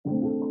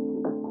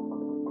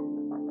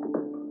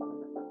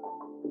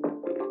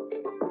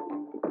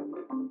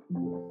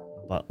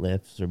butt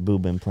lifts or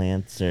boob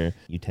implants, or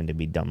you tend to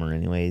be dumber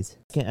anyways.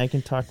 I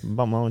can talk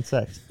about my own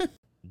sex.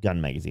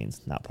 Gun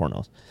magazines, not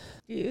pornos.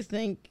 Do you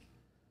think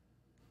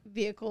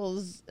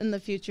vehicles in the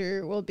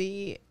future will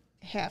be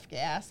half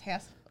gas,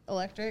 half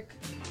electric?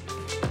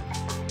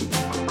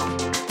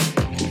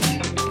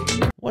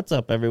 What's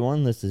up,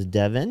 everyone? This is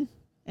Devin.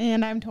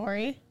 And I'm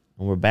Tori.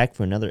 And we're back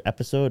for another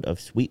episode of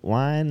Sweet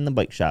Wine in the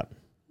Bike Shop.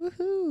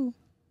 Woohoo.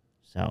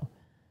 So,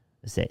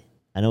 let's say,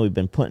 I know we've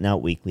been putting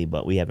out weekly,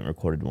 but we haven't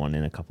recorded one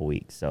in a couple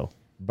weeks. So,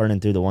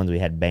 burning through the ones we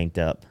had banked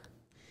up.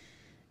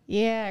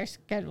 Yeah, our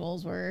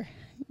schedules were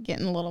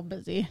getting a little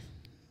busy.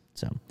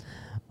 So,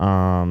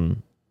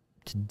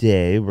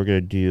 today we're going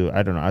to do,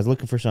 I don't know, I was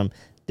looking for some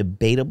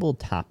debatable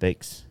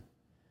topics.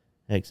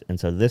 And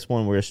so this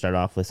one, we're going to start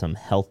off with some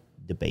health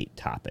debate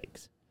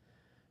topics.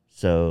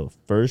 So,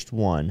 first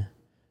one,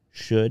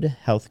 should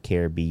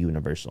healthcare be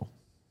universal?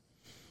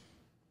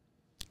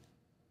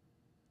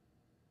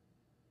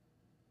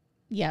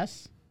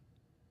 Yes.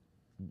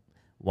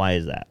 Why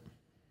is that?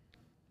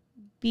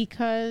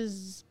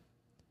 Because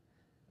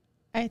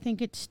I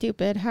think it's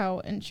stupid how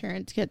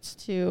insurance gets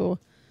to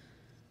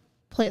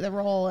play the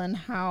role in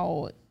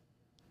how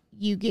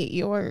you get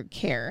your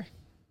care.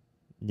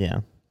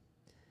 Yeah.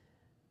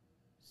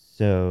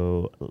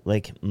 So,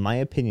 like, my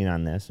opinion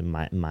on this, and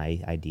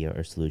my idea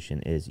or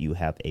solution is you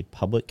have a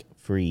public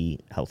free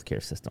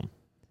healthcare system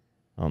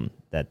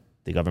that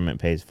the government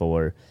pays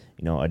for.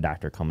 You know, a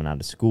doctor coming out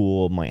of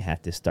school might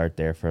have to start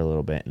there for a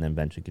little bit and then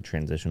eventually could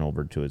transition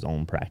over to his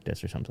own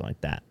practice or something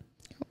like that.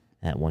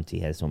 And once he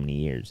has so many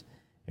years.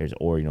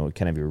 Or, you know,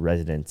 kind of your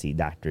residency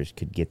doctors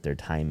could get their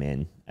time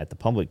in at the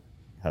public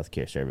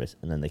healthcare service,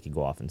 and then they could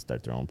go off and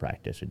start their own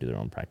practice or do their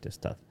own practice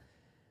stuff.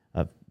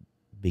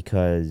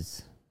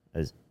 Because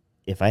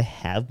if I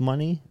have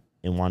money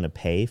and want to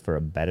pay for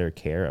a better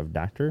care of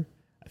doctor,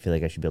 I feel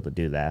like I should be able to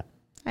do that.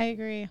 I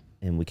agree.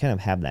 And we kind of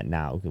have that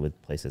now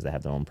with places that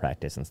have their own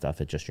practice and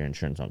stuff. It's just your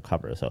insurance don't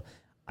cover. So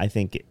I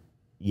think,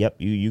 yep,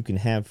 you can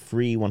have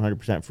free,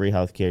 100% free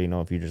healthcare. You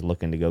know, if you're just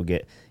looking to go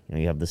get, you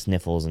know, you have the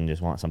sniffles and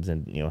just want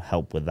something, you know,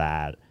 help with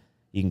that,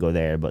 you can go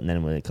there. But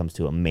then when it comes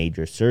to a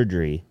major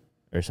surgery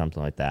or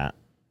something like that,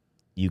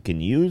 you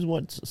can use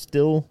what's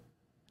still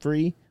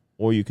free,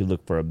 or you could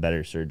look for a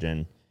better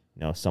surgeon,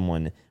 you know,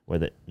 someone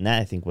and that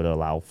I think would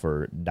allow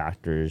for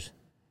doctors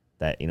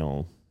that, you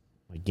know,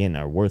 again,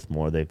 are worth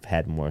more. They've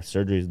had more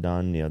surgeries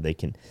done. You know, they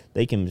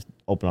can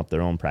open up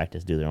their own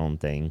practice, do their own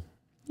thing.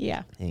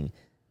 Yeah.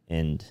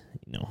 And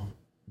you know,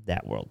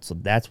 that world. So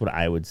that's what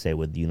I would say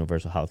with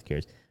universal health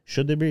care.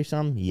 Should there be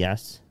some?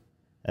 Yes.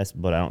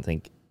 But I don't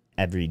think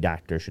every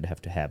doctor should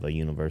have to have a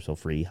universal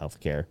free health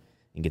care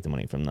and get the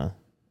money from the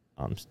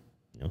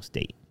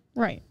state.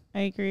 Right. I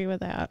agree with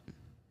that.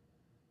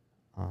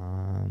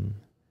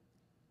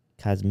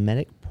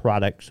 Cosmetic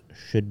products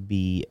should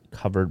be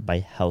covered by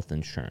health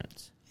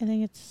insurance. I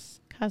think it's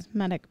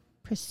cosmetic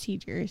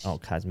procedures. Oh,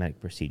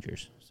 cosmetic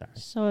procedures. Sorry.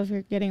 So if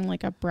you're getting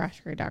like a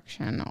brush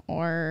reduction,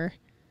 or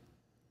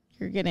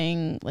you're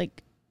getting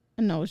like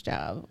a nose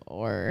job,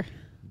 or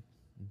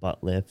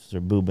butt lifts or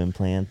boob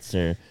implants,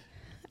 or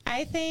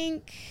I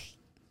think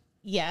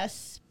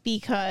yes,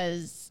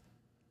 because,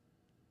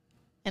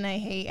 and I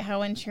hate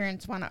how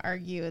insurance want to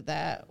argue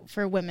that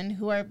for women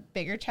who are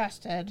bigger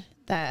chested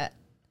that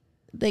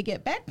they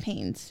get back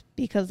pains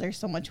because there's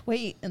so much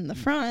weight in the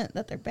front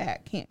that their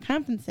back can't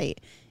compensate.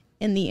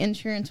 And the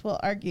insurance will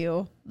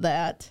argue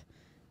that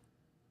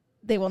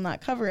they will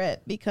not cover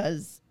it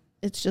because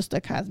it's just a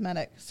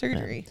cosmetic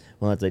surgery. Yeah.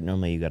 Well, it's like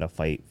normally you got to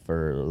fight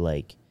for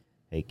like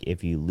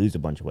if you lose a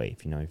bunch of weight,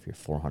 if you're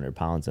 400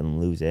 pounds and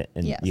lose it,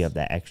 and yes, you have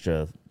that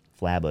extra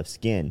flab of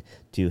skin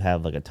to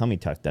have like a tummy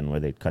tuck done where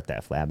they cut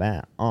that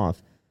flab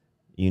off,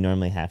 you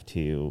normally have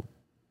to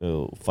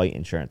fight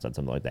insurance on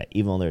something like that,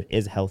 even though there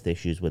is health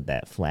issues with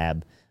that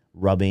flab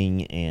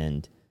rubbing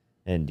and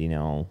you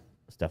know,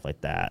 stuff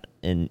like that.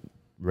 And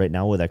right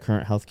now with our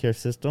current healthcare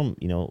system,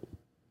 you know,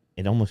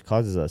 it almost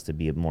causes us to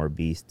be more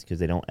obese because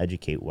they don't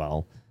educate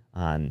well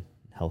on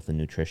health and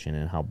nutrition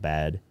and how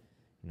bad,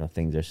 you know,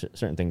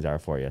 certain things are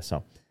for you.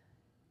 So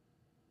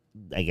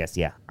I guess,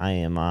 yeah, I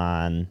am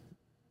on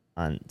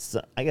I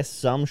guess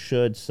some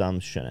should, some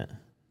shouldn't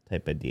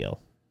type of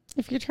deal.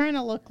 If you're trying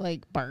to look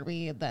like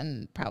Barbie,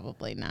 then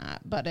probably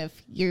not. But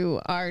if you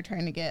are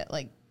trying to get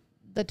like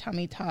the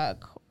tummy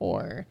tuck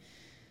or...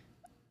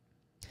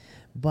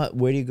 But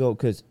where do you go?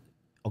 Because,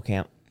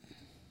 okay,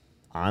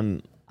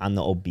 I'm on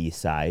the obese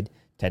side.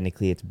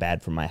 Technically, it's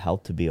bad for my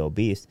health to be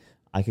obese.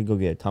 I could go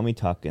get a tummy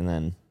tuck, and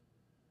then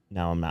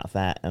now I'm not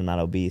fat, I'm not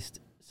obese.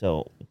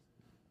 So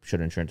should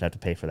insurance have to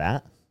pay for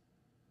that?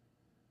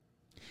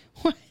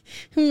 What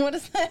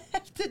does that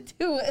have to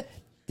do with?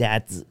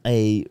 That's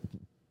a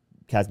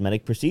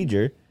cosmetic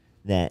procedure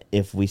that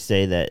if we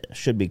say that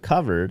should be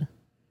covered,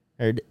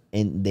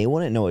 and they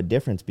wouldn't know a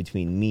difference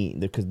between me,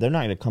 because they're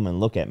not going to come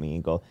and look at me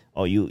and go,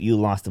 oh, you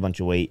lost a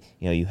bunch of weight,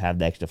 you know, you have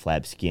the extra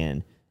flab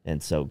skin,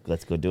 and so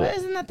let's go do it.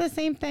 Isn't that the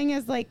same thing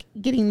as like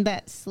getting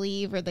that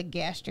sleeve or the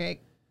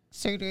gastric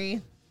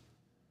surgery?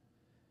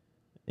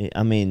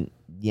 I mean,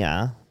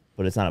 yeah,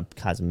 but it's not a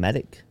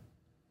cosmetic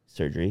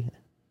surgery.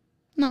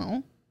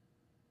 No.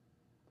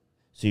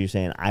 So you're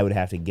saying I would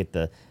have to get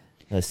the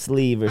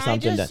sleeve or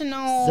something? I just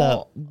know.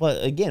 So,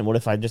 but again, what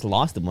if I just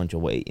lost a bunch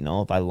of weight? You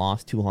know, if I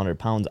lost 200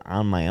 pounds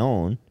on my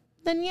own,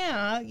 then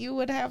yeah, you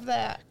would have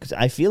that. because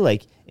I feel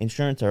like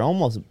insurance are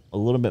almost a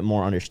little bit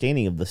more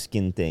understanding of the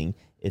skin thing.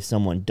 If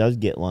someone does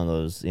get one of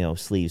those,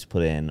 sleeves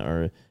put in,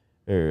 or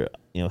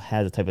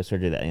has a type of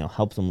surgery that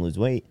helps them lose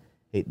weight,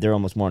 they're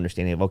almost more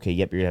understanding of, okay,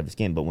 yep, you're gonna have the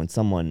skin. But when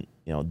someone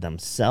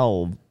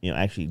themselves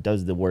actually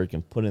does the work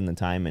and put in the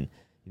time and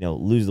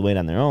lose the weight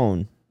on their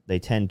own, they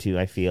tend to,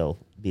 I feel,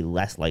 be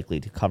less likely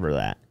to cover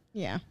that.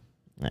 Yeah.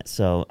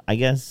 So I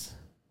guess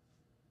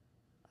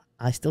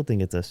I still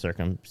think it's a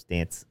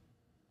circumstance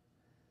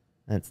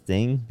that's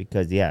thing,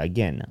 because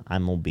again,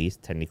 I'm obese.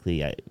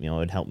 Technically,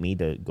 it'd help me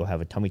to go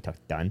have a tummy tuck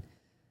done,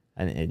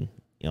 and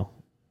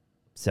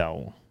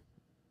so,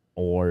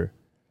 or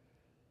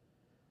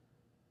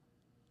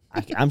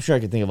I'm sure I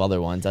could think of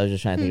other ones. I was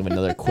just trying to think of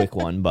another quick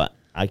one, but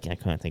I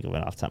couldn't think of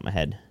it off the top of my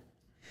head.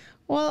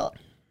 Well,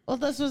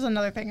 this was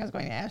another thing I was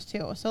going to ask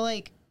too. So,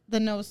 like the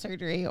nose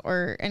surgery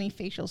or any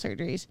facial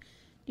surgeries,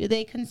 do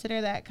they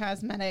consider that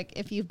cosmetic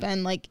if you've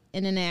been like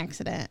in an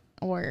accident,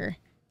 or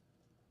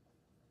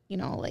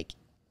like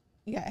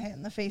you got hit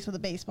in the face with a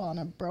baseball and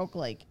it broke,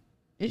 like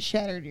it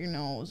shattered your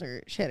nose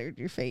or shattered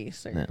your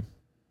face? Or... Yeah.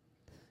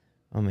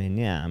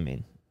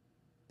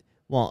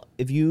 Well,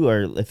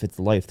 if it's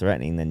life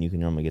threatening, then you can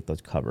normally get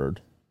those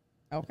covered.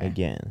 Okay.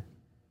 Again,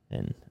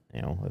 and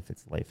if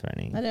it's life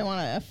threatening. I didn't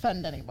want to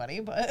offend anybody,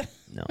 but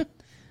no.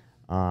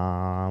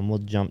 We'll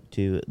jump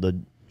to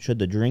should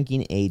the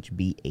drinking age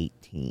be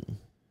 18?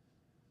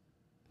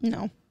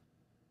 No.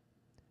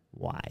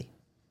 Why?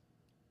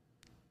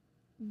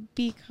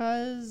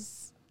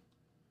 Because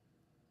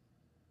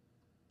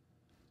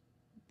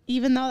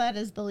even though that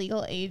is the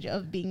legal age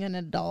of being an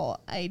adult,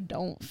 I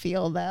don't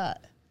feel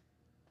that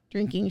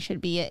drinking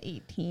should be at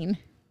 18.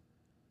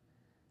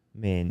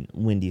 Man,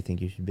 when do you think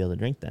you should be able to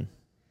drink then?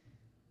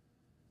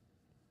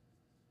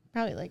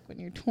 Probably like when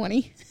you're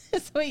 20.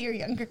 So you're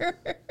younger.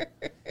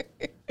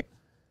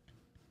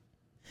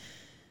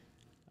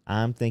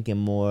 I'm thinking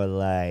more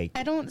like...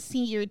 I don't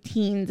see your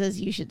teens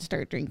as you should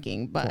start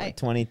drinking, but...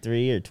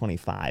 23 or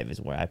 25 is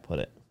where I put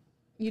it.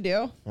 You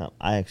do? No,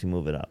 I actually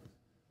move it up.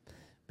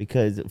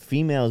 Because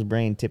females'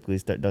 brain typically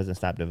doesn't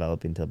stop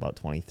developing until about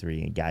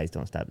 23, and guys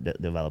don't stop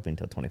developing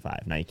until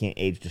 25. Now, you can't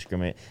age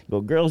discriminate. You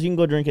go, girls, you can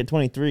go drink at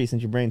 23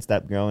 since your brain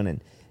stopped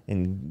growing,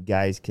 and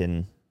guys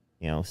can,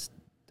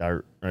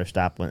 start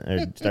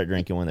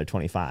drinking when they're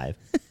 25.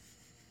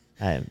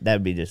 That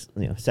would be just,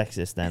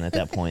 sexist then at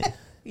that point.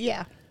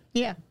 Yeah.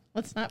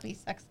 Let's not be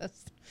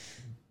sexist.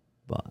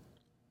 But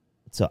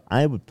so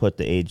I would put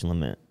the age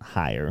limit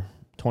higher.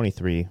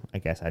 23, I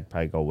guess I'd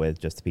probably go with,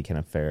 just to be kind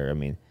of fair. I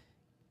mean,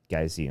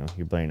 guys, your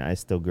brain is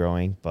still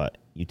growing, but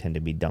you tend to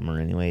be dumber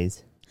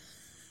anyways.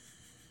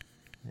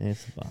 You're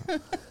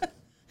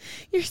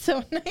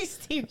so nice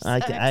to your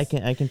sex. I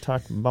can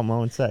talk about my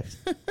own sex.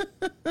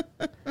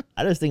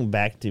 I just think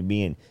back to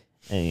being,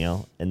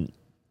 and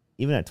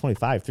even at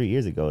 25, 3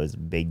 years ago is a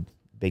big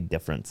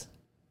difference.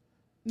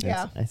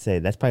 Yeah. I say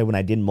that's probably when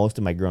I did most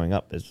of my growing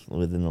up, is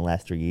within the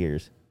last 3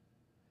 years.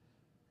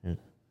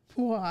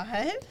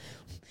 What?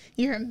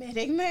 You're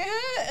admitting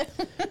that?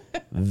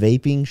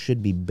 Vaping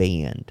should be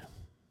banned.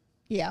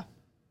 Yeah.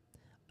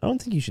 I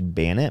don't think you should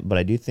ban it, but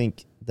I do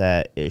think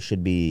that it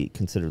should be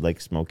considered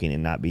like smoking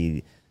and not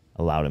be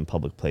allowed in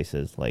public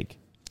places. Like,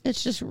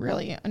 it's just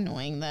really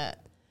annoying that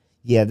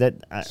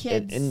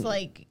kids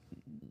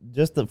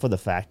just for the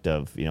fact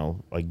of,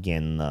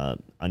 again, the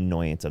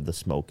annoyance of the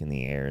smoke in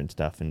the air and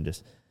stuff, and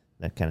just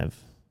that kind of,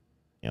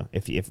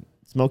 if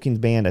smoking's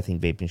banned, I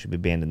think vaping should be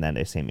banned in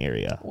that same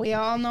area. We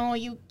all know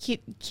you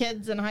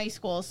kids in high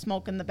school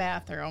smoke in the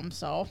bathroom,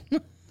 so.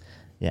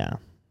 Yeah.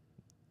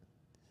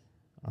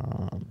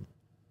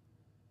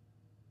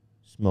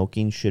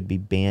 Smoking should be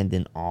banned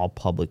in all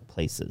public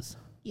places.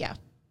 Yeah.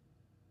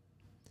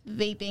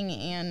 Vaping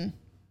and...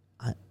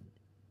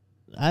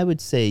 I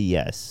would say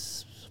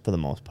yes, for the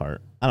most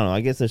part. I don't know. I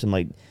guess there's some,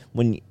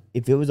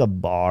 if it was a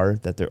bar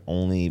that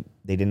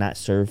they did not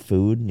serve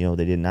food,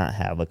 they did not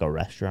have like a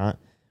restaurant,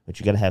 but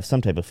you got to have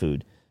some type of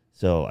food.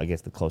 So I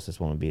guess the closest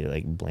one would be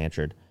like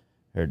Blanchard,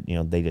 or,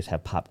 they just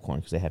have popcorn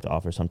because they have to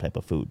offer some type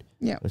of food.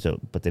 Yeah. So,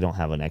 but they don't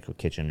have an actual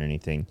kitchen or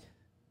anything.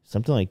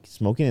 Something like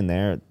smoking in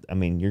there, I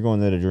mean, you're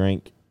going there to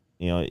drink,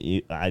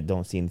 I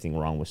don't see anything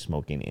wrong with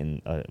smoking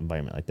in an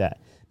environment like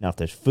that. Now, if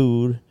there's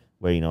food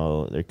where,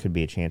 there could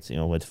be a chance,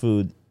 with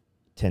food,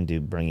 tend to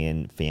bring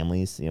in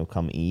families,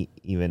 come eat,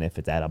 even if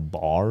it's at a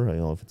bar,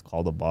 if it's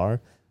called a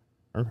bar.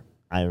 Or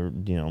I,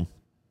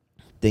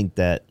 think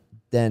that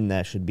then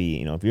that should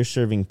be, if you're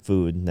serving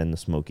food, then the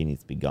smoking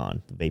needs to be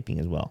gone, the vaping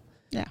as well.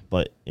 Yeah.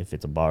 But if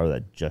it's a bar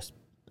that just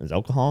is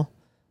alcohol,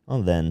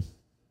 well, then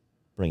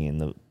bring in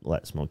the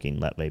let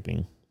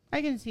vaping.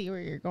 I can see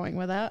where you're going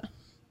with that.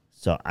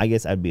 So I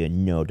guess I'd be a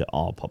no to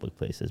all public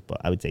places, but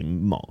I would say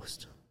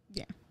most.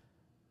 Yeah.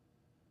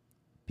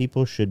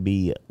 People should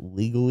be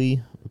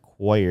legally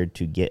required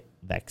to get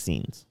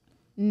vaccines.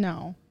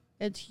 No.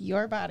 It's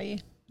your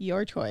body,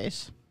 Your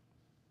choice.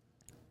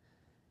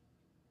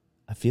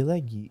 I feel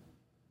like you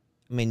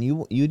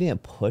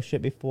didn't push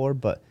it before,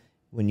 but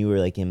when you were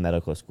like in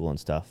medical school and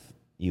stuff,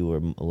 you were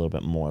a little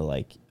bit more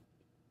like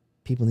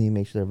people need to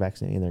make sure they're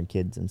vaccinating their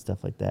kids and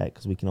stuff like that,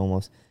 because we can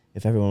almost,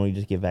 if everyone would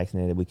just get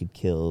vaccinated, we could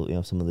kill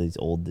some of these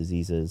old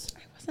diseases.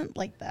 I wasn't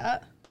like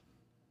that.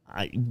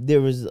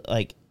 There was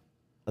like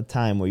a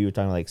time where you were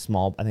talking like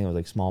I think it was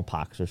like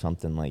smallpox or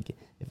something. Like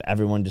if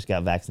everyone just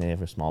got vaccinated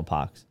for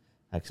smallpox,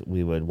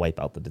 we would wipe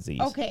out the disease.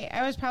 Okay,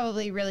 I was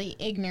probably really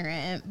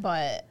ignorant,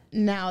 but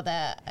now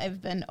that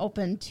I've been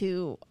open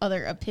to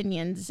other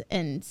opinions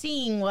and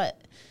seeing what,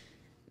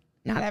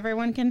 not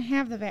everyone can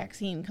have the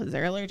vaccine because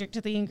they're allergic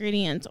to the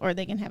ingredients, or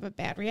they can have a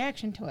bad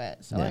reaction to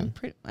it. So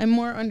yeah. I'm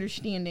more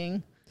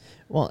understanding.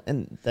 Well,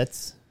 and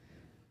that's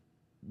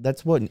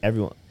what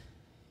everyone,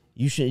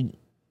 you should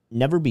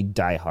never be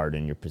diehard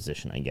in your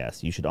position, I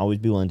guess. You should always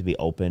be willing to be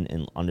open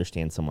and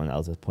understand someone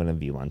else's point of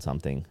view on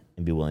something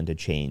and be willing to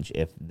change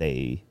if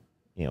they,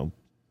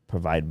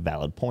 provide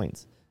valid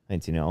points.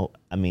 And,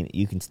 I mean,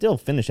 you can still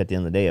finish at the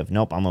end of the day of,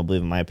 nope, I'm going to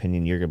believe in my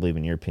opinion, you're going to believe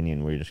in your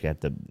opinion, we're just going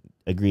to have to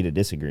agree to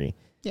disagree.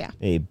 Yeah.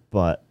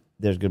 But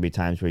there's going to be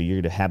times where you're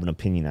going to have an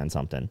opinion on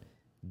something,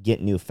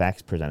 get new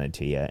facts presented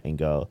to you, and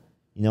go,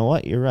 you know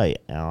what, you're right.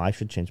 I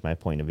should change my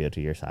point of view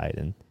to your side.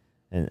 And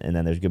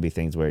then there's going to be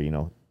things where,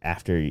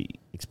 after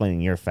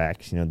explaining your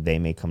facts, they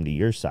may come to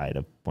your side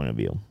of point of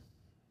view.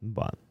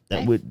 But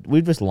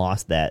we've just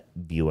lost that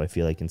view, I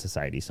feel like, in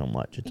society so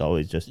much. It's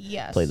always just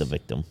play the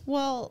victim.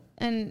 Well,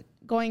 and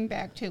going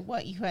back to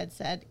what you had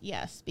said,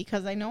 yes,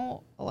 because I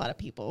know a lot of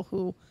people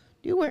who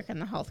do work in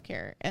the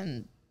healthcare,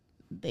 and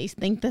they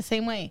think the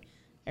same way.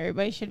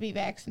 Everybody should be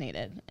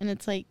vaccinated. And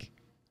it's like,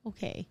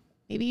 okay,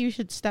 maybe you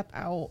should step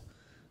out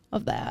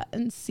of that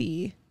and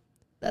see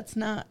that's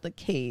not the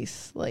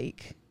case.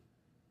 Like,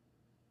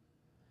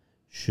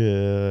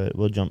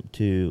 we'll jump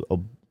to,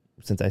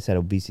 since I said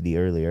obesity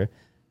earlier,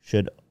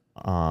 should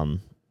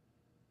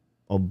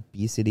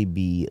obesity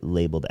be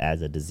labeled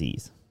as a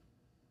disease?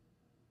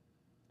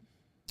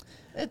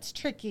 It's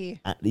tricky.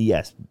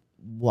 Yes.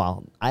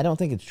 Well, I don't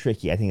think it's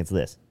tricky. I think it's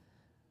this.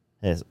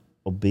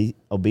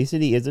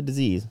 Obesity is a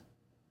disease,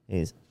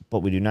 but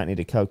we do not need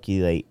to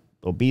calculate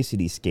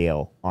obesity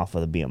scale off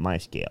of the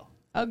BMI scale.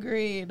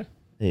 Agreed.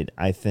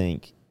 I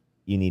think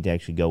you need to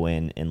actually go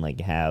in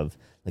and have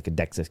a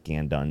DEXA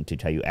scan done to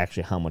tell you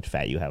actually how much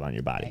fat you have on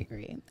your body. I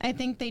agree. I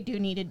think they do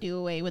need to do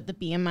away with the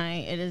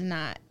BMI. It is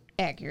not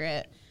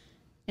accurate.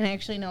 And I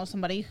actually know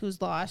somebody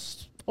who's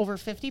lost over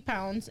 50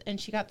 pounds, and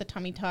she got the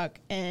tummy tuck,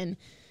 and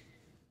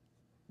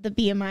the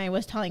BMI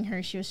was telling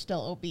her she was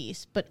still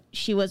obese, but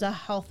she was a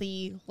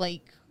healthy,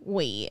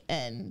 weight,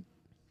 and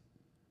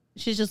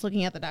she's just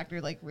looking at the doctor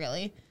like,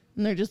 really?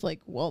 And they're just like,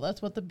 well,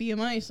 that's what the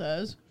BMI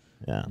says.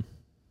 Yeah.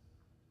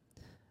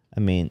 I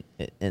mean,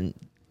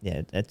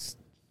 that's...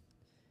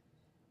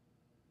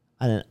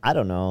 I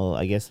don't know.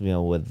 I guess, I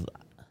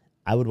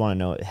would want to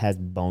know, has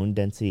bone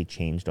density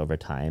changed over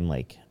time?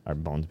 Like, are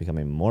bones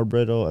becoming more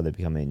brittle? Are they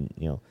becoming,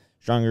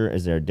 stronger?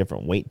 Is there a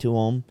different weight to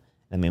them?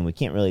 I mean, we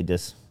can't really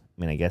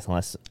I guess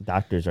unless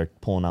doctors are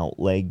pulling out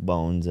leg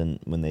bones and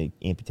when they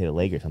amputate a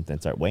leg or something,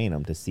 start weighing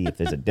them to see if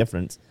there's a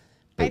difference.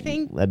 But I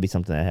think that'd be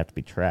something that have to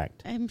be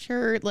tracked. I'm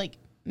sure,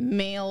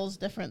 males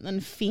different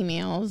than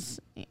females,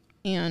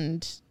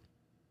 and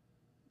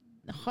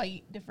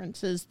height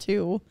differences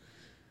too.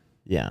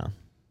 Yeah.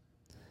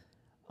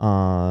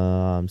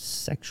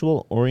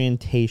 Sexual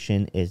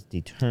orientation is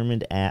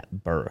determined at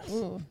birth.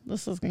 Ooh,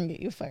 this is going to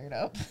get you fired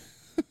up.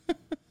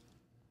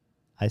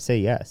 I say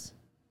yes.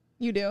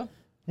 You do?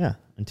 Yeah.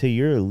 Until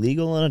you're a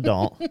legal and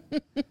adult,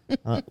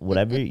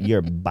 whatever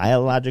your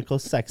biological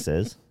sex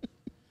is,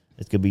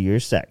 it's going to be your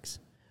sex.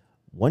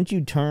 Once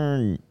you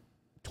turn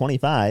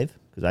 25,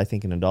 because I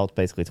think an adult's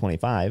basically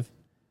 25,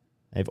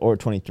 or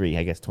 23,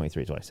 I guess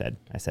 23 is what I said.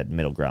 I said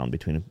middle ground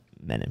between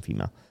men and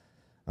female.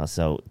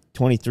 So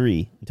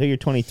 23, until you're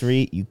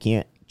 23, you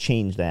can't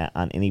change that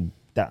on any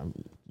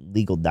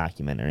legal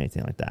document or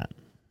anything like that.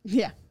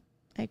 Yeah,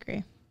 I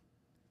agree.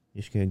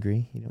 You should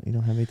agree? You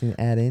don't have anything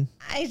to add in?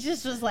 I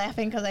just was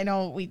laughing because I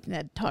know we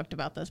had talked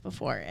about this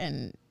before,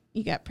 and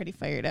you got pretty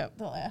fired up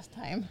the last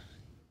time.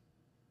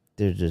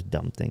 They're just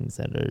dumb things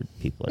that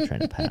people are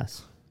trying to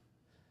pass.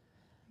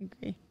 I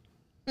agree.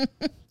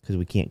 Because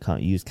we can't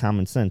use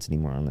common sense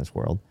anymore in this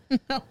world.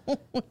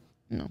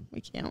 No, we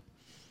can't.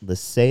 The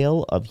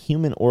sale of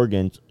human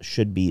organs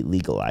should be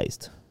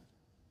legalized.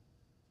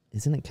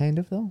 Isn't it kind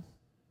of, though?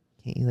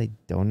 Can't you,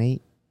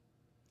 donate?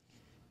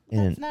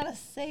 That's not a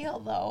sale,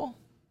 though.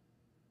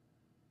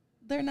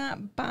 They're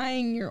not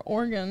buying your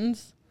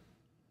organs.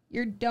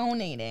 You're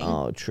donating.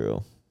 Oh,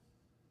 true.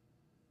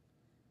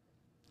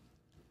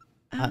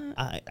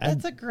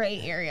 That's a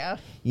gray area.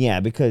 Yeah,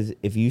 because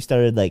if you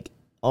started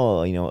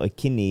a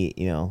kidney,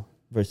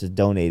 versus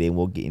donating,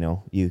 we'll get,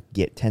 you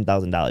get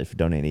 $10,000 for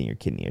donating your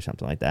kidney or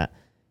something like that.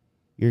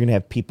 You're going to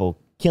have people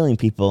killing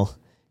people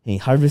and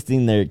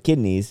harvesting their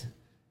kidneys.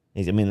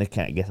 I mean, that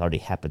I guess already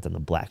happens on the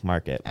black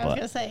market. I was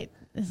going to say,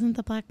 isn't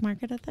the black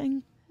market a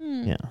thing?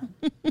 Yeah.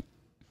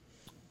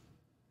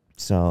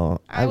 So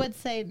I would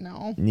say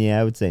no.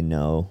 Yeah, I would say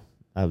no.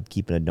 I would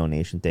keep it a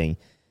donation thing.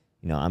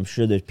 I'm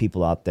sure there's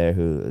people out there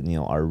who,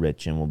 are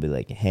rich and will be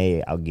like,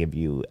 hey, I'll give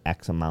you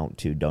X amount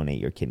to donate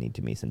your kidney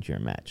to me since you're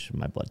a match,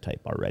 my blood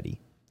type already.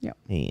 Yep.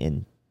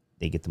 And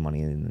they get the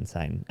money and then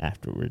sign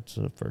afterwards.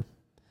 So for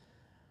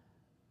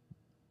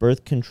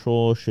birth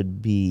control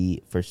should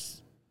be for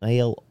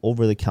sale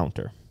over the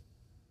counter.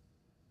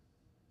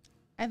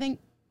 I think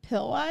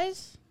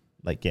pill-wise.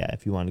 Like, yeah,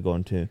 if you want to go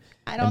into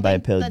I don't and buy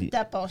think a pill, the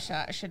depot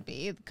shot should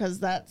be, because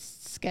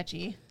that's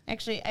sketchy.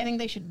 Actually, I think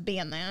they should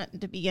ban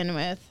that to begin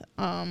with.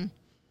 And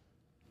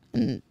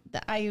the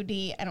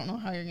IUD, I don't know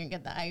how you're going to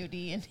get the IUD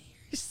in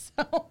here,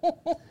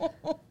 so.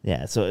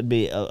 Yeah, so it'd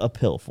be a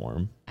pill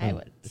form. I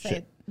would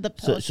say the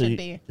pill should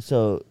be.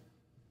 So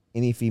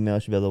any female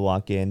should be able to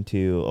walk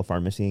into a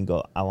pharmacy and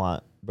go, I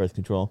want birth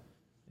control,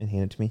 and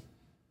hand it to me.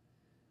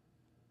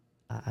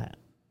 I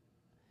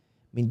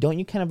mean, don't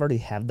you kind of already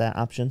have that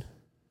option?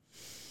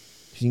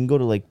 Because you can go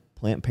to, like,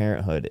 Planned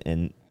Parenthood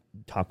and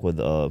talk with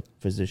a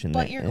physician.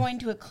 But you're going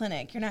to a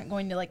clinic. You're not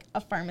going to, like,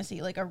 a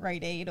pharmacy, like a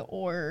Rite Aid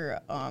or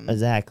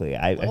exactly.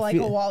 I like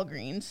feel, a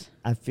Walgreens.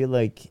 I feel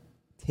like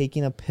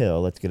taking a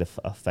pill that's going to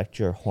affect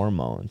your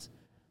hormones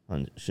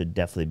should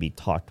definitely be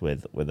talked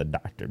with a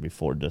doctor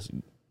before just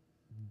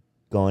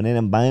going in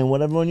and buying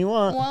whatever one you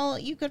want. Well,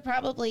 you could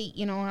probably,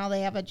 how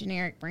they have a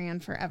generic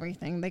brand for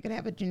everything. They could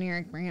have a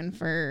generic brand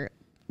for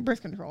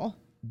birth control.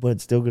 But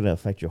it's still going to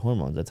affect your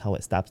hormones. That's how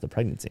it stops the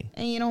pregnancy.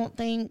 And you don't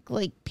think,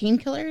 like,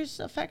 painkillers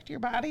affect your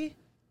body?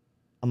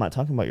 I'm not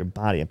talking about your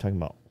body. I'm talking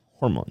about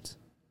hormones.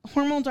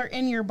 Hormones are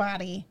in your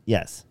body.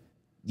 Yes.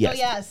 So,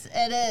 yes,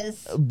 it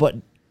is. But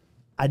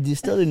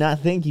still do not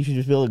think you should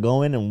just be able to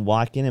go in and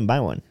walk in and buy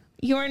one.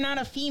 You are not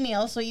a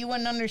female, so you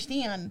wouldn't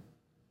understand.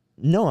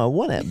 No, I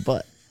wouldn't.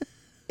 But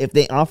if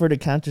they offered a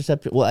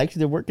contraceptive... Well,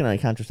 actually, they're working on a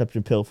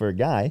contraception pill for a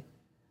guy.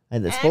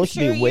 And it's supposed to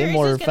be way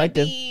more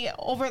effective. Be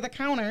over the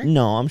counter.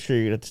 No, I'm sure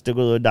you're going to have to still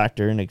go to a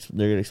doctor and they're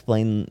going to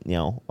explain,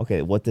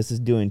 okay, what this is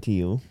doing to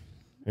you.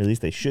 Or at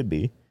least they should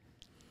be.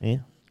 Yeah.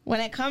 When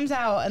it comes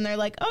out and they're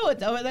like, oh,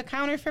 it's over the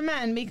counter for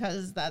men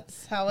because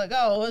that's how it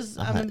goes,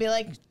 I'm going to be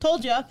like,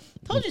 told you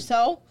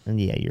so.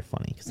 And yeah, you're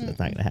funny because it's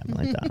not going to happen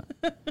like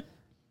that.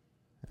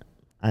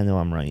 I know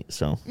I'm right,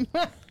 so.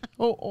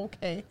 Oh,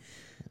 okay.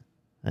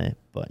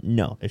 But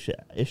no, it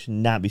should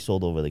not be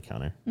sold over the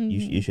counter. Mm-hmm.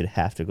 You should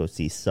have to go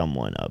see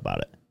someone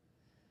about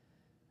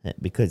it.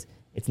 Because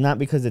it's not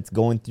because it's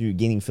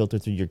getting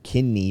filtered through your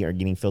kidney or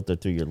getting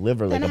filtered through your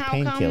liver then like a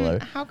painkiller.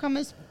 How come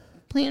is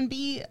Plan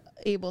B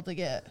able to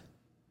get?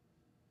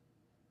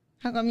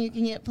 How come you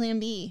can get Plan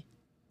B?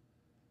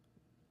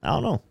 I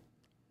don't know.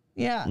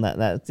 Yeah.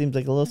 That seems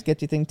like a little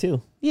sketchy thing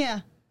too. Yeah.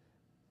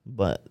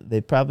 But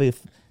they probably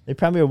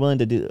are willing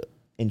to do.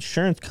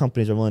 Insurance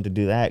companies are willing to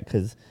do that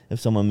because if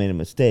someone made a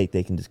mistake,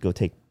 they can just go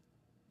take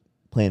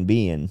Plan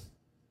B and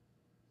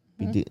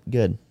be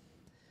good.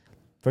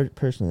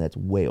 Personally, that's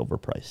way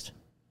overpriced.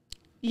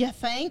 You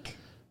think?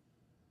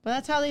 But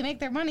that's how they make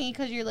their money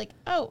because you're like,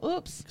 oh,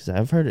 oops. Because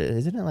I've heard it.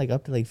 Isn't it like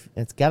up to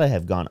it's got to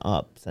have gone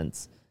up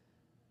since,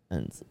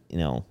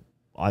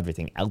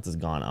 everything else has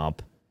gone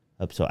up.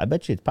 So I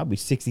bet you it's probably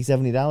 $60,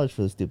 $70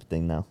 for the stupid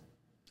thing now.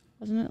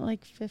 Wasn't it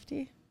like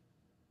 50?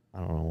 I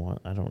don't know.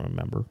 I don't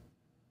remember.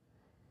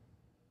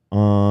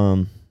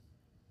 All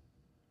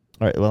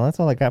right. Well, that's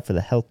all I got for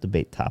the health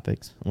debate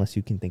topics. Unless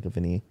you can think of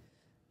any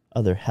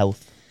other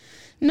health.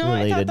 No,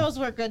 related. I thought those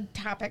were good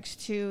topics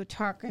to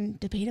talk and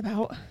debate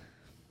about.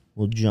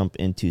 We'll jump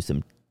into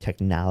some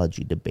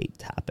technology debate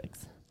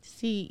topics.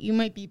 See, you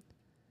might be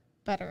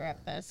better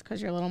at this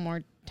because you're a little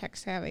more tech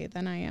savvy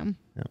than I am.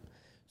 No.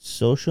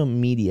 Social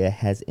media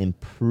has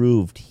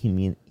improved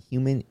human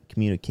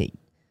communicate.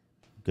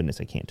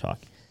 Goodness, I can't talk.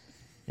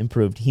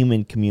 Improved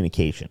human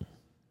communication.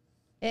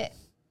 It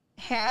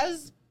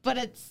has, but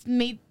it's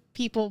made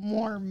people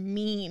more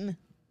mean.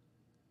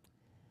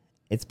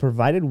 It's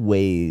provided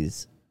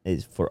ways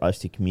for us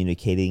to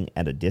communicating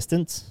at a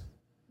distance.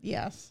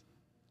 Yes.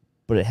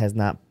 But it has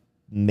not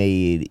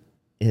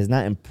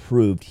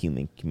improved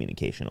human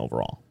communication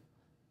overall.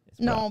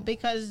 No,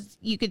 because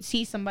you could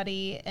see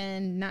somebody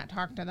and not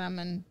talk to them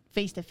and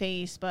face to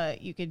face,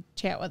 but you could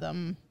chat with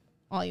them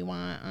all you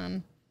want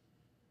on.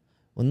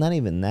 Well, not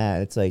even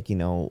that. It's like,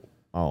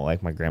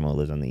 like my grandma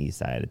lives on the east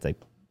side. It's like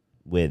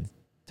with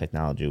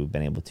technology, we've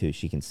been able to,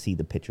 she can see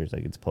the pictures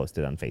like it's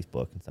posted on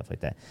Facebook and stuff like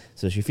that.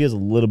 So she feels a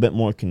little bit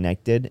more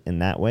connected in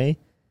that way.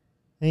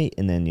 Hey,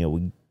 and then,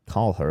 we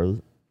call her.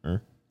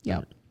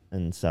 Yeah.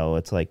 And so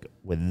it's like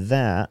with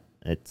that,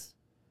 it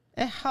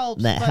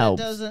helps, that but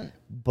helps, it doesn't.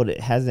 But it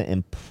hasn't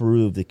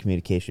improved the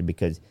communication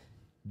because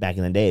back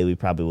in the day, we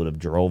probably would have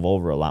drove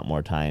over a lot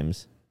more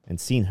times and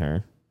seen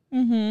her.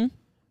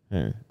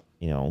 Mm-hmm.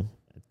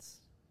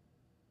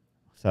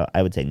 So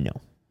I would say no.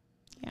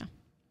 Yeah.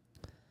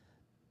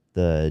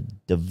 The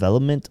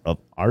development of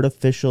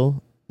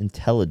artificial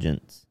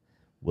intelligence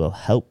will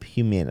help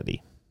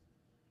humanity.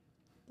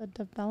 The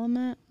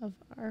development of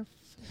our...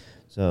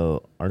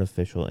 So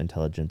artificial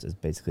intelligence is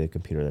basically a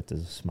computer that's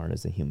as smart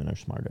as a human or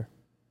smarter.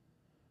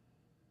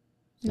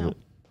 So No.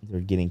 they're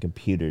getting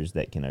computers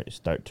that can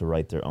start to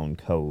write their own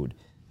code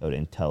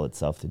and tell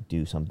itself to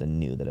do something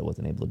new that it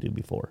wasn't able to do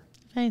before.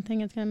 If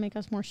anything, it's going to make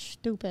us more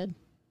stupid.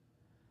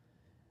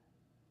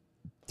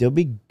 There'll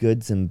be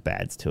goods and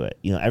bads to it.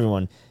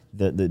 Everyone,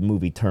 the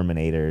movie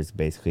Terminator is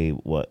basically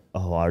what,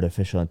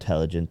 artificial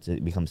intelligence,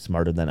 it becomes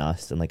smarter than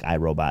us. And like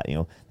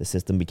iRobot, the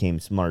system became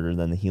smarter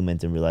than the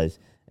humans and realized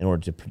in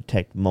order to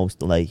protect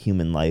most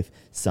human life,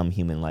 some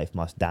human life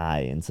must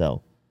die. And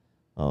so,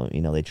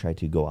 they try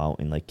to go out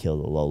and like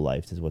kill the low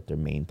lives is what their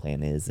main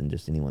plan is, and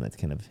just anyone that's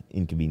kind of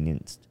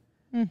inconvenienced.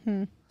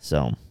 Mm-hmm.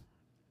 So,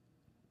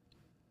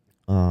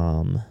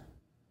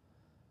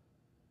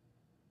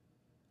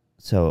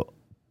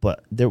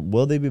 but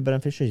will they be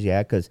beneficiaries?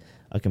 Yeah, because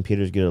a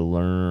computer's going to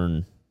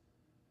learn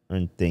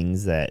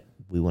things that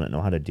we wouldn't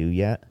know how to do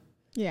yet.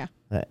 Yeah.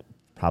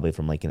 Probably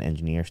from like an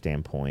engineer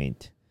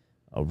standpoint,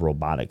 a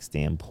robotic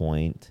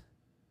standpoint,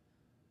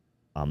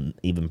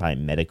 even by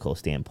medical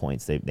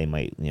standpoints, they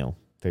might,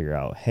 figure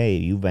out, hey,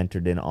 you've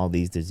entered in all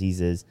these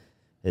diseases,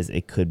 as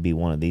it could be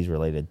one of these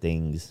related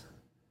things,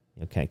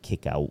 kind of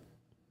kick out,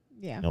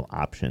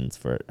 options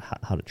for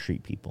how to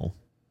treat people.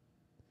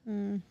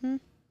 Mm-hmm.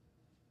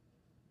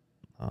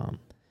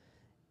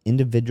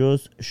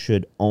 Individuals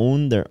should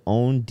own their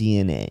own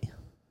DNA.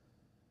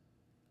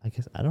 I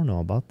guess I don't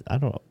know.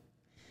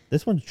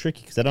 This one's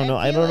tricky because I don't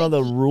know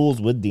the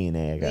rules with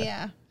DNA. I guess.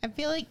 Yeah, I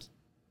feel like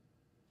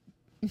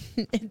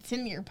it's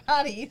in your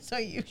body, so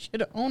you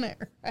should own it,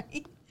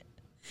 right?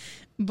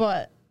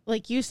 But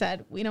like you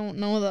said, we don't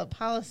know the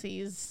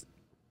policies.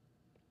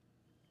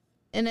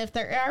 And if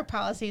there are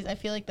policies, I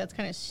feel like that's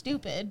kind of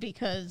stupid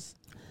because...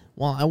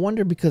 Well, I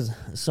wonder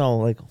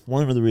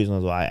one of the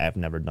reasons why I've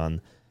never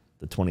done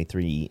the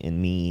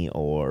 23andMe,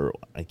 or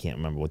I can't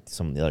remember what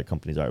some of the other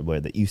companies are, where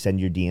that you send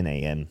your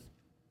DNA in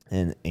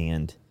and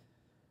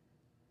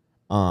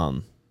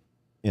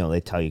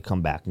they tell you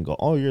come back and go,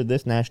 oh, you're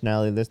this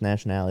nationality,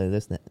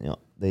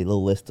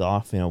 they'll list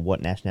off,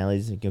 what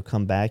nationalities you'll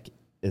come back,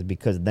 is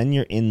because then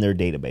you're in their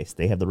database.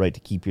 They have the right to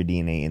keep your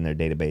DNA in their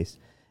database.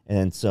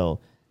 And so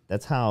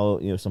that's how,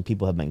 some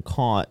people have been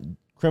caught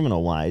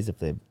criminal-wise.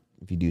 If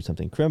you do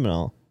something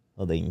criminal,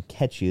 well, they can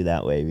catch you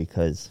that way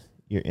because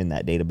you're in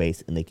that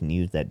database, and they can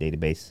use that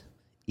database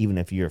even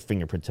if your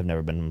fingerprints have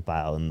never been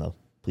filed in the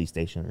police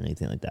station or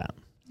anything like that.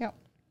 Yep.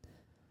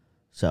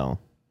 So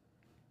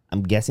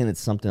I'm guessing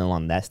it's something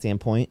along that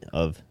standpoint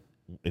of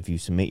if you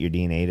submit your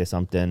DNA to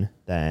something,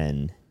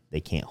 then they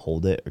can't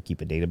hold it or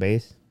keep a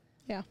database.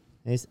 Yeah.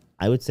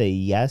 I would say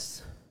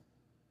yes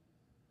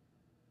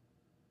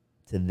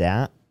to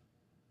that.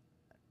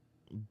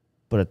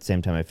 But at the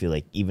same time, I feel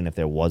like even if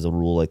there was a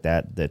rule like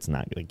that, that's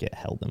not going to get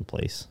held in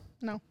place.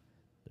 No.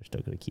 They're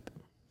still going to keep it.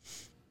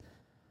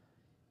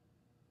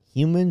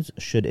 Humans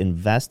should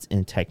invest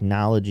in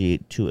technology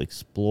to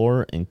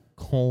explore and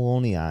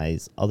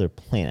colonize other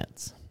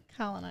planets.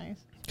 Colonize,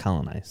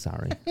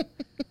 sorry.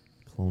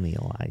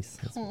 Colonialize.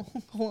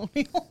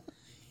 Colonial.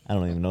 I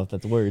don't even know if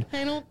that's a word.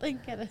 I don't think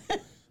it is.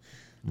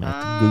 I'm going to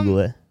have to Google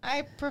it.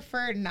 I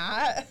prefer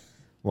not.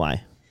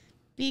 Why?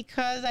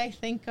 Because I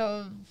think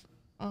of...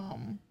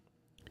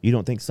 You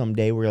don't think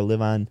someday we're going to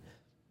live on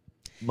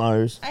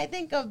Mars? I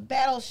think of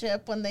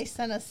Battleship when they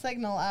sent a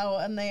signal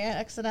out and they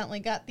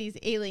accidentally got these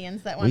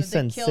aliens that wanted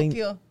to kill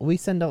people. We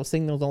send out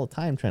signals all the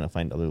time trying to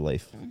find other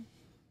life.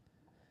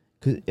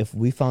 Because if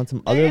we found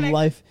some other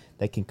life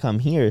that can come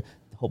here,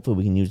 hopefully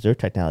we can use their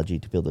technology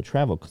to be able to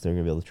travel, because they're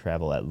going to be able to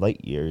travel at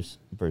light years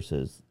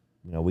versus,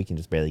 we can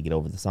just barely get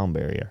over the sound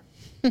barrier.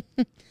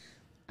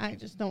 I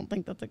just don't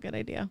think that's a good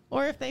idea.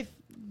 Or if they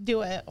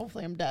do it,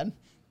 hopefully I'm dead.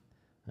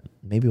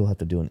 Maybe we'll have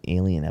to do an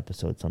alien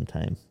episode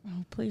sometime.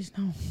 Oh, please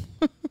no.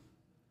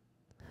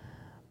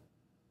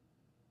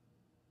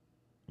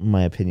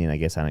 My opinion, I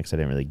guess, on it, because I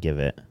didn't really give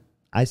it.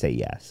 I say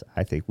yes.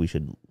 I think we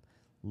should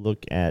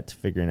look at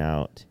figuring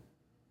out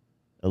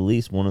at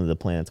least one of the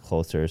planets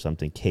closer or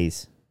something, in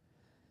case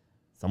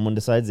someone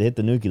decides to hit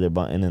the nuclear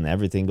button and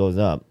everything goes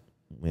up.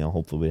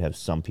 Hopefully we'd have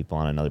some people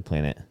on another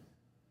planet.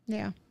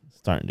 Yeah.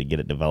 Starting to get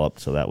it developed,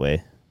 so that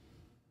way,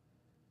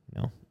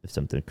 if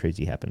something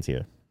crazy happens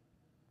here.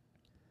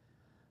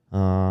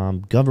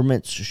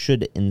 Governments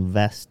should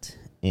invest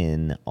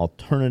in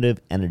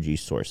alternative energy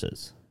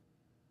sources.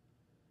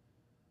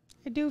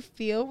 I do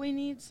feel we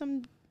need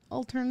some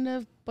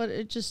alternative, but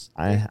it just...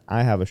 I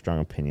have a strong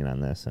opinion on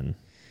this. And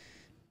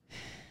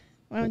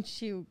why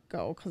don't you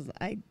go? Because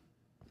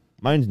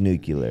mine's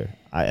nuclear.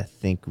 I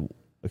think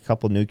a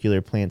couple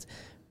nuclear plants,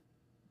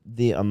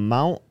 the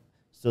amount...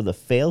 So the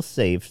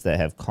fail-safes that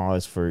have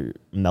caused for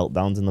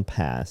meltdowns in the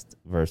past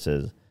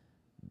versus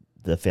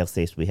the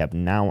fail-safes we have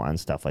now on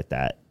stuff like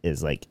that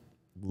is like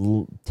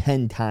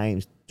 10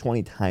 times,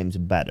 20 times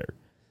better.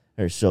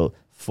 Or so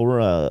for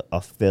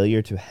a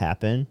failure to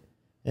happen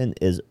and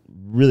is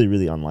really,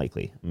 really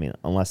unlikely. I mean,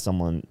 unless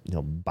someone,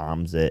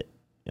 bombs it,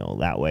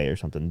 that way or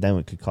something, then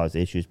it could cause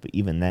issues. But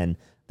even then,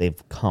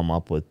 they've come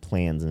up with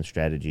plans and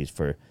strategies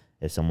for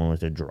if someone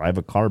was to drive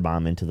a car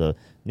bomb into the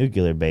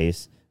nuclear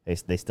base,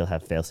 they still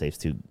have fail-safes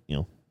to,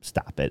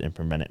 stop it and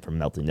prevent it from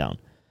melting down.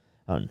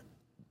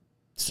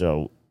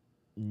 So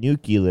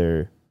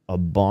nuclear, a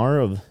bar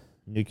of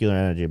nuclear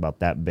energy about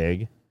that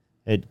big,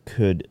 it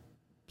could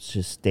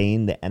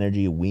sustain the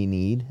energy we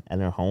need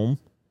in our home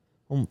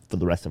for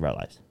the rest of our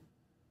lives.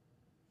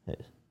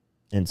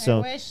 And so,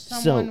 I wish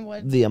someone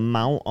would. The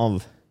amount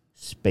of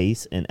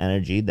space and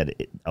energy that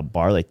a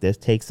bar like this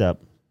takes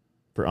up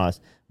for us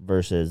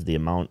versus the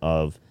amount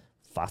of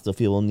fossil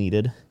fuel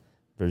needed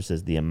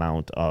versus the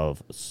amount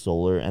of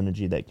solar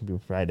energy that can be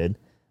provided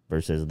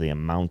versus the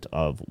amount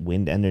of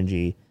wind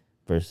energy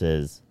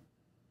versus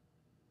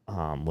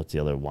what's the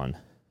other one?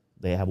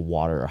 They have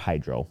water or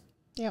hydro.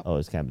 Yep. Oh,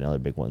 it's kind of another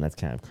big one. That's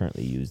kind of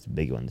currently used,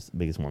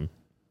 biggest one.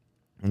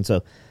 And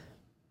so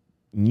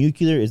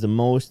nuclear is the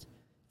most,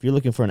 if you're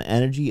looking for an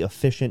energy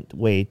efficient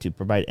way to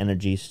provide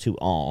energies to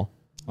all,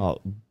 but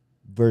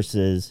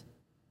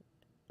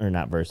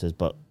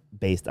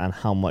based on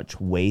how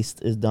much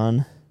waste is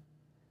done,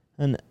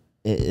 and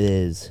it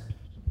is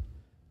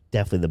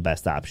definitely the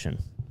best option,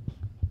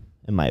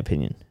 in my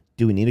opinion.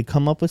 Do we need to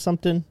come up with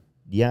something?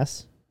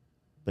 Yes,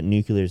 but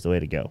nuclear is the way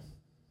to go.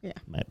 Yeah,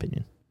 in my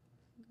opinion.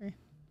 Agree.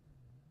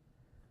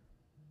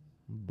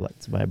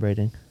 What's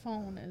vibrating?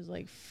 Phone is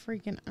like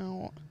freaking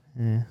out.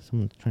 Yeah,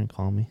 someone's trying to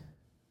call me.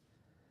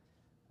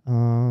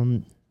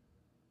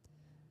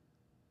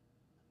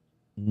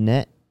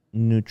 Net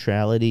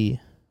neutrality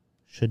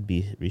should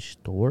be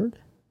restored.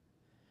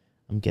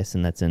 I'm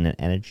guessing that's in an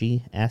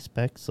energy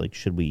aspects. Like,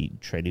 should we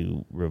try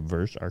to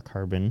reverse our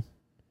carbon?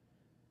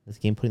 This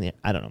game putting the,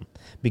 I don't know,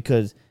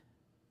 because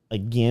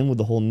again with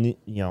the whole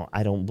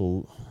I don't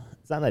believe.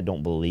 It's not that I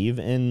don't believe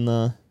in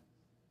the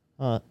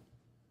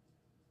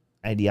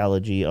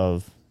ideology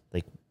of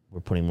like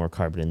we're putting more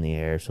carbon in the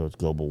air, so it's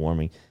global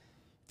warming.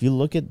 If you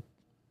look at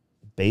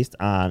based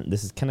on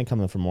this is kind of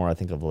coming from more I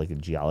think of like a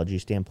geology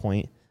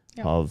standpoint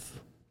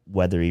of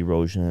weather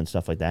erosion and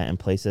stuff like that in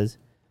places,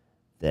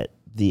 that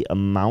the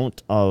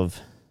amount of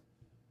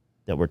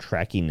that we're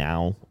tracking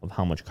now of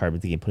how much carbon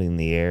they can put in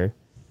the air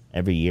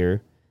every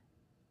year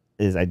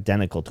is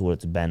identical to what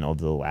it's been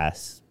over the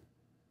last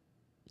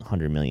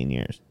 100 million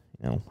years.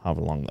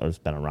 However long it's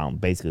been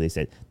around. Basically, they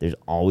said there's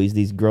always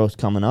these growths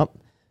coming up.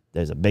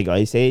 There's a big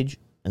ice age,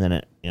 and then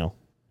it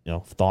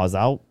thaws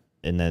out,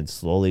 and then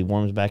slowly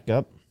warms back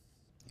up.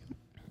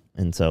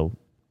 And so,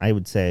 I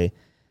would say,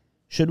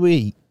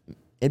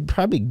 it'd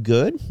probably be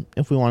good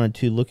if we wanted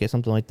to look at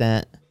something like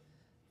that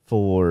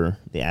for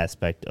the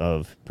aspect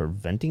of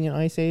preventing an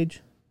ice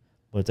age.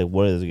 But it's like,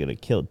 what is it going to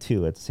kill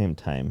too? At the same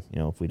time,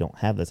 if we don't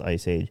have this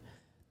ice age,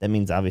 that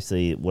means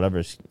obviously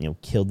whatever's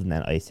killed in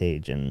that ice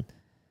age and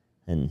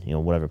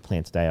whatever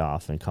plants die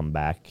off and come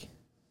back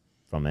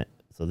from it.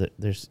 So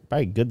there's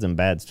probably goods and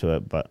bads to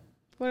it, but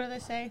what do they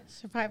say?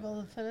 Survival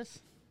of the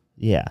fittest.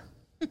 Yeah.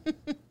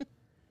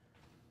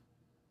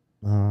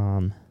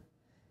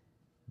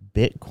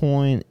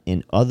 Bitcoin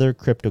and other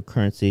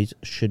cryptocurrencies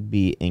should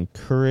be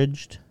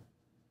encouraged,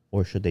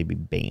 or should they be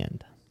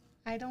banned?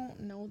 I don't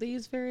know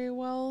these very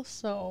well,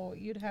 so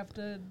you'd have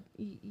to.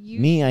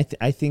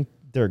 I think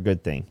they're a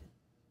good thing.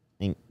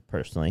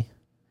 Personally,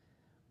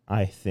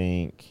 I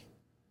think.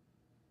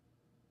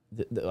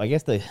 I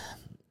guess this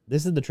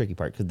is the tricky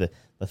part, because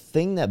the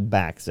thing that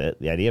backs it,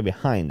 the idea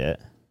behind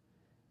it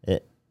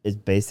is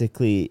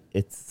basically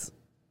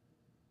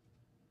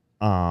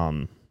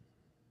I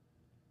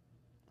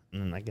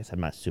guess I'm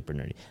not super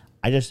nerdy.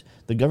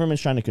 The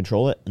government's trying to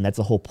control it, and that's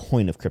the whole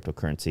point of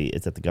cryptocurrency,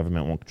 is that the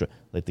government won't control.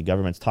 Like, the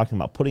government's talking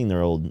about putting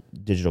their old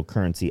digital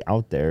currency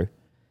out there,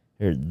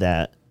 or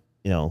that,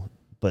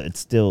 but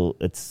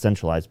it's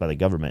centralized by the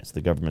government, so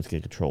the government's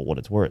going to control what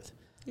it's worth.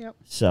 Yep.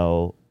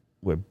 So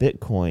where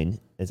Bitcoin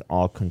is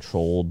all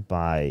controlled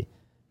by,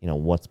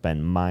 what's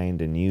been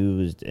mined and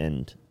used,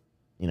 and,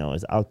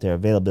 is out there,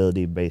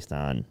 availability based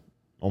on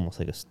almost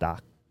like a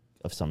stock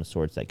of some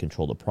sorts that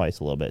control the price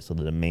a little bit. So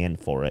the demand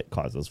for it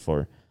causes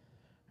for,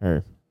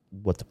 or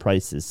what the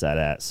price is set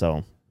at.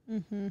 So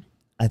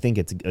I think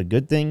it's a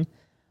good thing.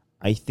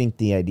 I think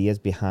the ideas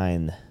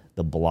behind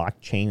the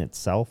blockchain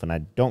itself, and I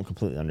don't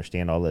completely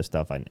understand all this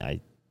stuff,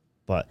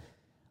 but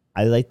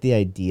I like the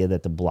idea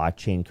that the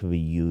blockchain could be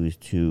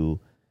used to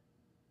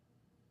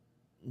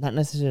not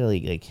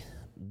necessarily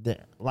a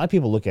lot of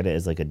people look at it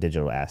as like a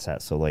digital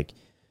asset. So like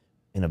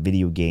in a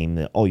video game,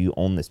 that you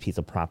own this piece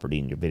of property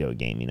in your video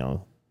game,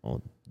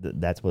 well,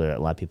 that's what a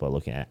lot of people are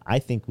looking at. I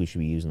think we should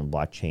be using the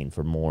blockchain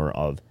for more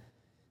of,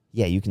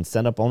 you can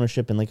set up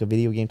ownership in like a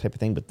video game type of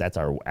thing, but that's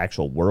our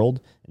actual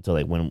world. And so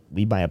like when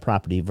we buy a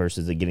property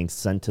versus it getting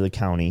sent to the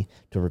county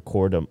to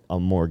record a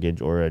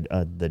mortgage or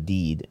the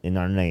deed in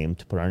our name,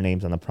 to put our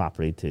names on the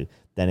property, to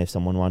then if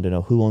someone wanted to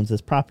know who owns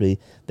this property,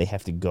 they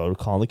have to go to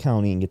call the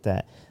county and get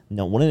that.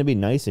 No, wouldn't it be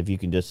nice if you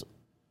can just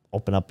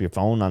open up your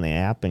phone on the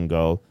app and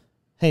go,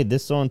 hey,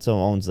 this so-and-so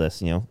owns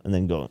this, and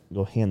then go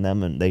hand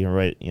them, and they can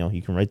write,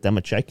 you can write them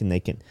a check, and they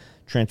can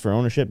transfer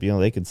ownership.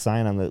 They could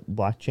sign on the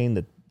blockchain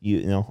that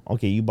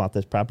okay, you bought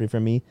this property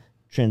from me,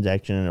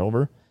 transaction it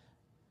over.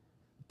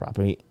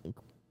 Probably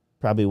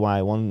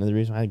why one of the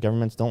reasons why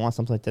governments don't want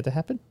something like that to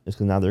happen is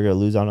because now they're going to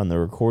lose out on the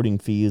recording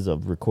fees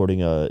of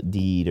recording a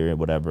deed or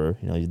whatever.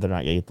 They're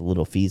not going to get the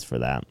little fees for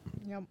that.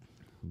 Yep.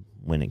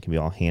 when it can be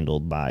all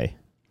handled by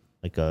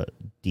like a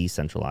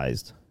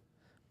decentralized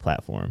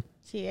platform.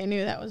 See, I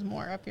knew that was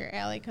more up your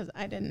alley because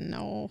I don't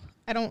know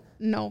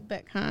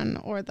Bitcoin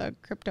or the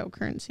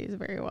cryptocurrencies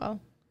very well.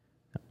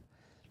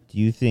 Do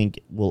you think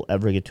we'll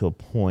ever get to a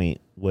point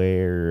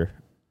where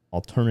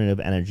alternative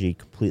energy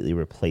completely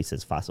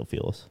replaces fossil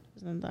fuels?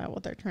 Isn't that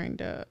what they're trying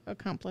to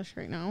accomplish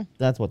right now?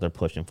 That's what they're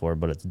pushing for,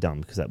 but it's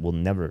dumb because that will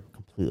never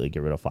completely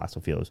get rid of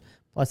fossil fuels.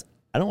 Plus,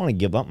 I don't want to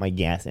give up my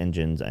gas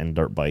engines and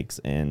dirt bikes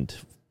and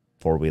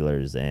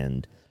four-wheelers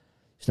and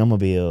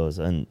snowmobiles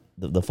and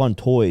the fun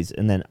toys.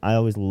 And then I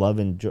always love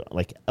enjoy,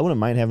 like, I wouldn't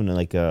mind having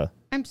like a...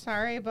 I'm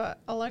sorry, but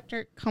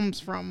electric comes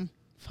from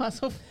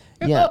fossil fuels.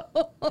 Yeah,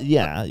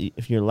 yeah.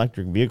 If your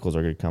electric vehicles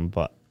are going to come,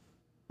 but,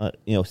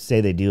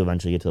 say they do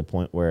eventually get to the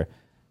point where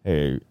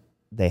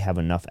they have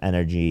enough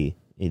energy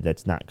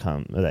that's not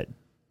come, that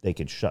they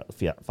could shut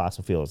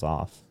fossil fuels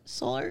off.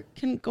 Solar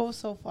can go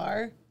so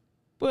far,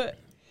 but,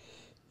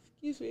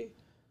 excuse me,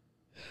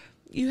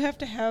 you have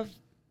to have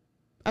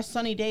a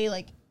sunny day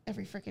like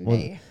every freaking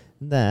day.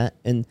 That,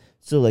 and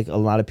so like a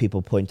lot of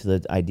people point to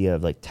the idea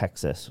of like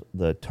Texas,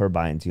 the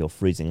turbines,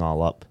 freezing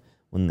all up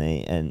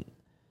and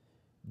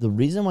the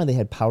reason why they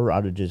had power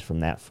outages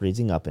from that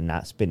freezing up and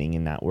not spinning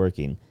and not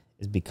working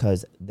is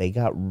because they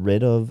got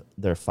rid of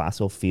their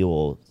fossil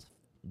fuel,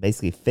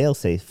 basically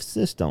fail-safe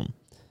system.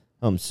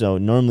 So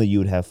normally you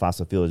would have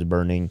fossil fuels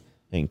burning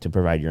to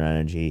provide your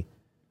energy,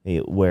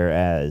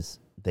 whereas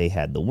they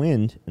had the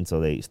wind, and so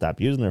they stopped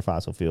using their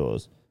fossil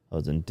fuels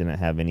and didn't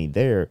have any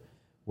there.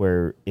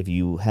 Where if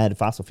you had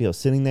fossil fuels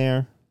sitting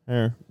there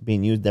or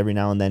being used every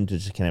now and then to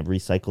just kind of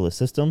recycle the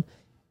system,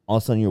 all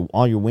of a sudden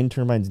all your wind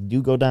turbines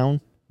do go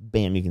down,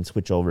 bam, you can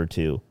switch over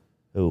to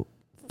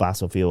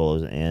fossil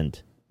fuels,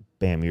 and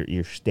bam,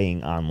 you're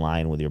staying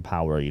online with your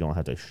power. You don't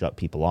have to shut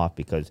people off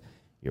because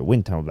your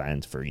wind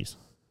turbines freeze.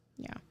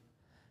 Yeah.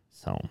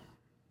 So,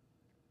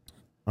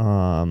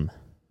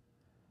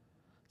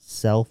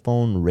 cell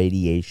phone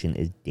radiation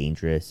is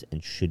dangerous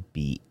and should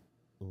be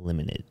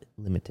limited.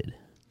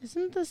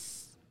 Isn't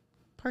this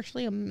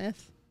partially a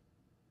myth?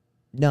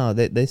 No,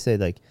 they say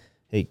like,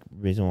 hey,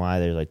 reason why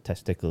there's like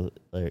testicular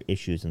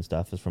issues and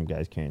stuff is from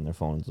guys carrying their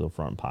phones in the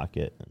front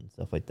pocket and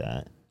stuff like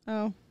that.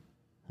 Oh.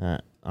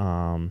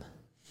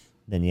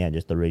 Then yeah,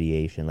 just the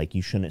radiation. Like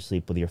you shouldn't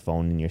sleep with your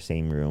phone in your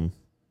same room.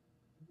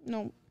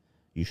 No.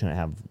 You shouldn't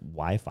have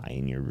Wi-Fi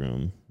in your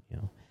room.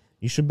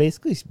 You should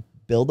basically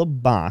build a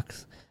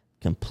box,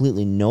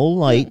 completely no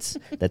lights,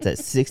 that's at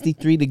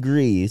 63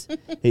 degrees,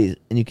 and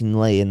you can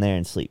lay in there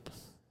and sleep.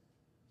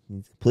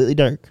 It's completely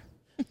dark,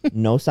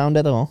 no sound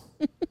at all.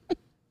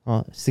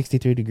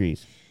 63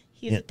 degrees.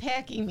 He's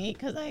attacking me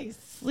because I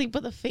sleep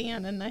with a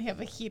fan and I have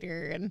a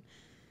heater,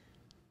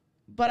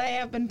 but I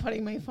have been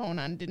putting my phone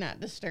on Do Not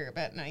Disturb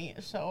at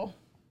night. So,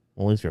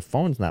 well, at least your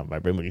phone's not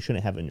vibrating, but you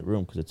shouldn't have it in your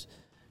room because it's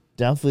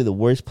definitely the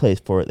worst place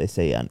for it. They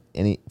say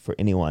for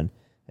anyone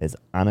is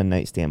on a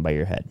nightstand by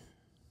your head.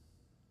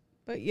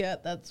 But yeah,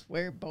 that's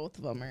where both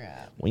of them are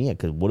at. Well, yeah,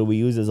 because what do we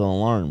use as an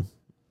alarm?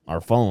 Our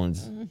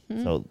phones.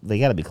 Mm-hmm. So they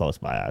got to be close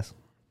by us.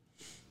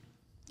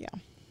 Yeah.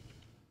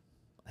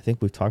 I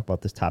think we've talked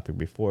about this topic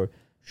before.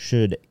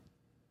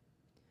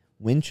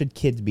 When should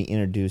kids be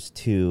introduced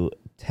to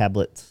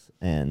tablets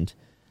and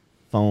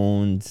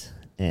phones?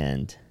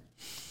 And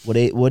what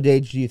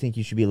age do you think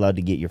you should be allowed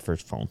to get your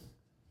first phone?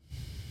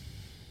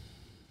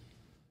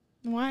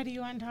 Why do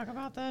you want to talk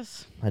about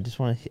this? I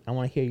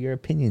want to hear your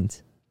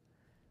opinions.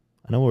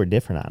 I know we're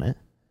different on it.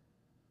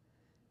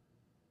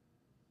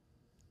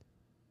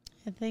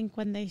 I think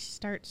when they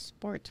start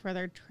sports where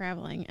they're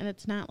traveling and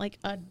it's not like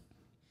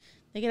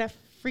they get a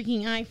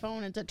freaking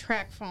iPhone, it's a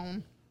track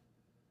phone.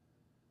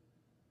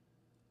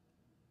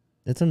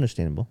 It's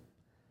understandable.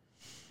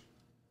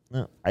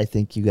 No, I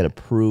think you got to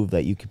prove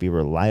that you could be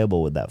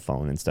reliable with that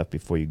phone and stuff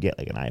before you get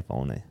like an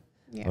iPhone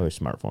or a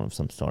smartphone of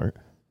some sort.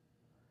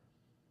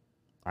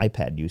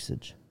 iPad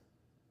usage.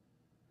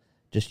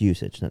 Just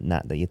usage,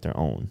 not they get their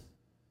own.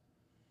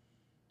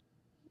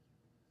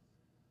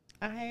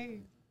 I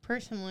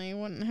personally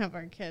wouldn't have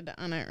our kid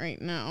on it right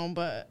now,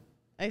 but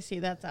I see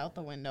that's out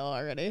the window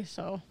already,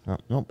 so.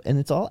 Nope, and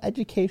it's all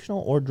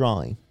educational or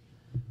drawing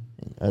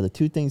are the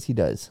two things he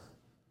does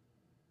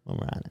when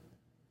we're on it.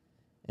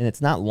 And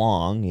it's not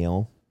long,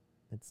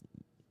 it's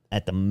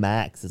at the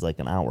max is like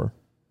an hour.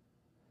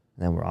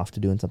 And then we're off to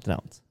doing something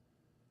else.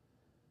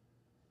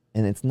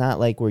 And it's not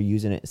like we're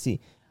using it. See,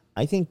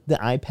 I think the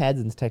iPads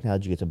and the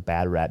technology gets a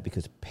bad rap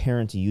because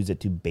parents use it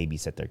to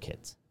babysit their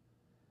kids.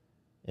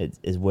 It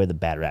is where the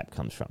bad rap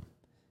comes from.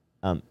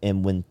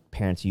 And when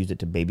parents use it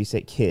to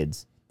babysit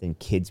kids, then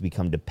kids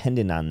become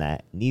dependent on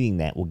that, needing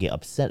that, will get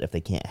upset if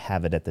they can't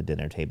have it at the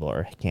dinner table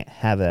or can't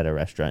have it at a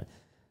restaurant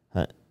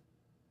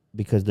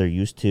because they're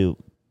used to,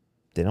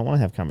 they don't want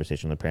to have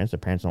conversation with their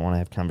parents don't want to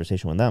have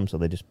conversation with them, so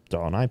they just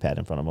throw an iPad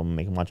in front of them and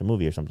make them watch a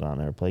movie or something on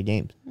there or play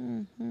games.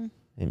 Mm-hmm.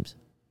 Games.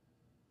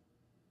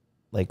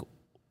 Like,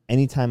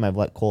 anytime I've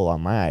let Cole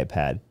on my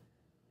iPad,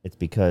 it's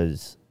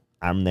because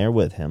I'm there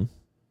with him.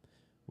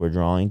 We're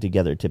drawing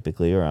together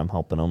typically, or I'm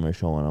helping him or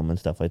showing him and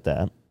stuff like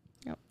that.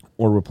 Yep.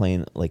 or we're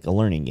playing like a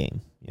learning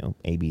game, you know,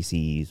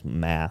 ABCs,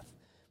 math.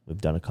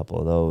 We've done a couple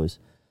of those.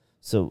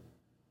 So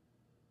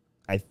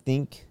I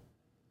think,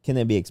 can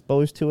they be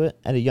exposed to it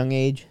at a young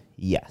age?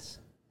 Yes.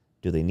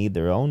 Do they need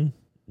their own?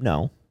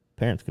 No.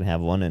 Parents can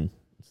have one, and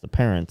it's the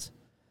parents.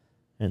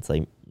 And it's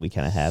like we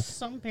kind of have.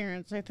 Some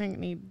parents, I think,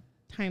 need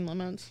time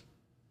limits.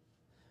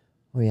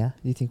 Oh, yeah?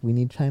 Do you think we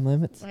need time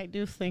limits? I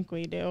do think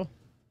we do.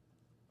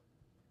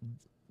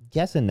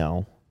 Yes and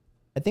no.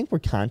 I think we're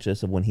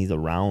conscious of when he's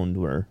around.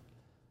 We're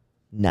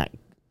not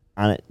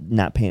on it,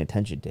 not paying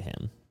attention to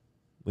him.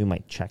 We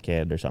might check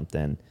it or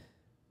something,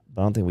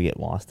 but I don't think we get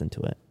lost into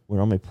it.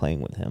 We're only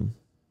playing with him,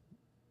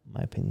 in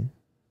my opinion.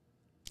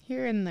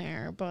 Here and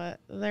there, but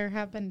there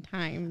have been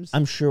times.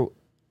 I'm sure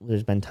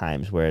there's been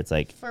times where it's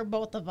like for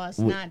both of us,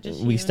 not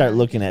just we you, start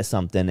looking at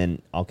something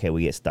and okay,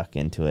 we get stuck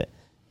into it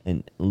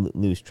and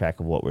lose track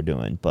of what we're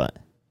doing. But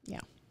yeah,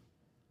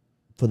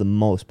 for the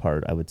most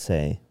part, I would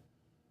say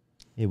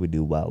it would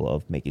do well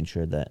of making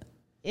sure that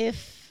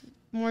if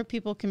more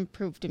people can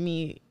prove to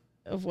me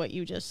of what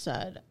you just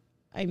said,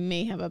 I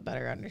may have a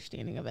better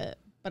understanding of it.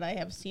 But I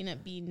have seen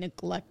it be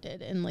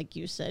neglected and, like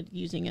you said,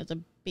 using as a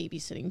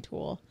babysitting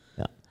tool.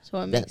 Yeah. So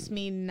it makes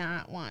me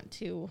not want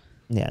to.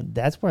 Yeah,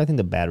 that's where I think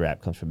the bad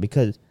rap comes from,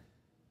 because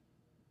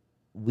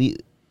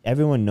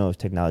everyone knows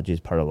technology is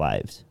part of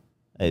lives.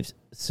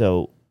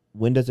 So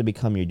when does it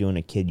become you're doing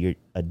a kid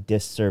a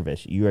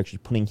disservice? You're actually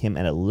putting him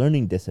at a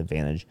learning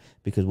disadvantage,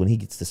 because when he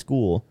gets to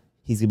school,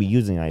 he's going to be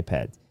using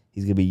iPads.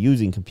 He's going to be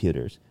using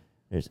computers.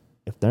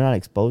 If they're not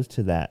exposed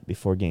to that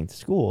before getting to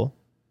school,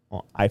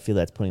 well, I feel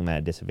that's putting them at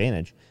a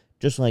disadvantage.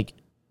 Just like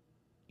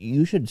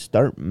you should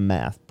start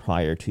math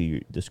prior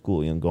to the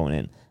school, going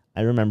in.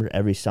 I remember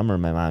every summer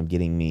my mom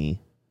getting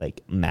me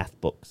like math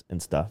books and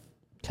stuff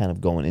kind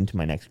of going into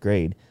my next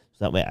grade.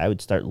 So that way I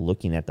would start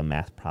looking at the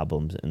math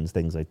problems and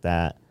things like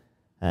that.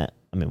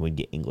 We'd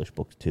get English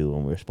books too,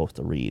 and we were supposed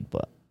to read,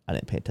 but I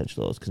didn't pay attention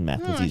to those because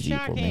math was easy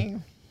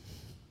shocking.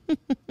 for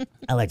me.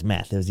 I liked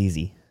math. It was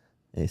easy.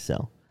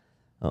 So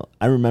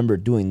I remember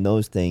doing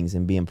those things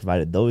and being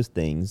provided those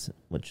things,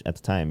 which at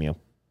the time,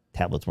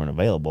 tablets weren't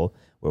available.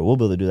 Where we'll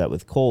be able to do that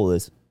with Cole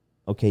is,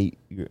 okay,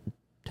 your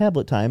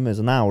tablet time is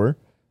an hour,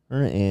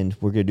 and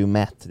we're going to do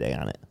math today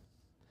on it.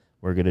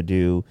 We're going to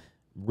do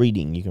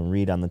reading. You can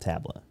read on the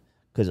tablet.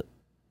 Because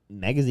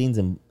magazines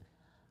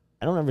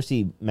I don't ever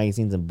see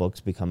magazines and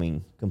books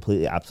becoming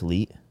completely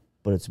obsolete,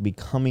 but it's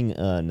becoming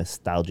a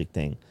nostalgic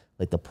thing.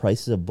 Like the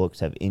prices of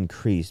books have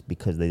increased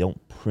because they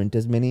don't print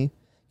as many,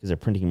 because they're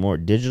printing more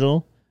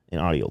digital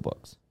and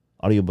audiobooks.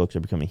 Audiobooks are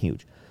becoming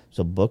huge.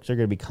 So books are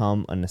going to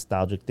become a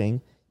nostalgic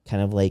thing,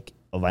 kind of like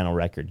a vinyl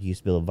record. You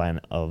used to build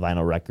a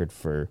vinyl record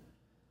for,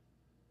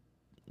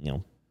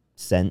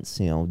 cents,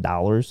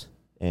 dollars,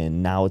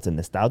 and now it's a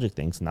nostalgic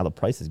thing. So now the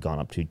price has gone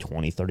up to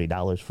 $20,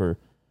 $30 for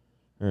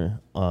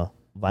a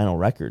vinyl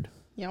record.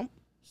 Yep.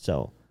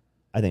 So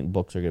I think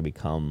books are going to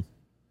become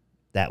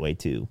that way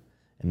too.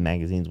 And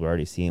magazines, we're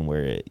already seeing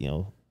where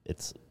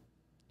it's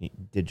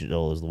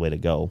digital is the way to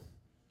go.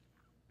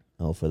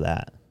 For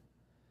that.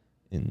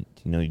 And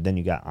then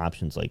you got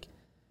options like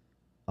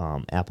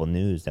Apple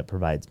News that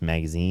provides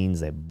magazines.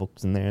 They have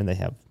books in there. They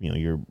have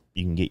you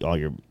can get all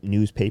your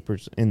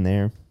newspapers in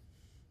there.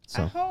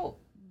 So I hope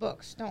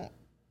books don't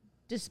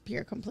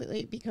disappear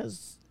completely,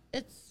 because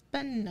it's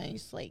been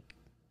nice. Like,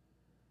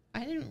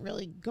 I didn't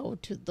really go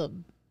to the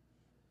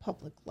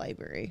public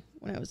library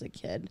when I was a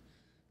kid,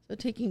 so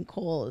taking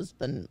Cole has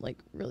been like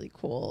really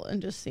cool,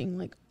 and just seeing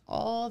like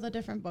all the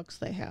different books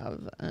they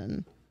have.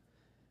 And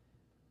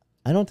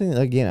I don't think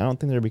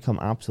they'll become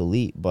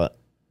obsolete,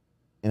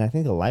 and I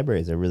think the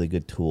library is a really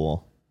good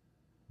tool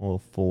to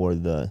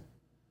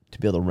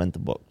be able to rent the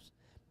books.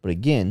 But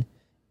again,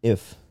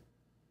 if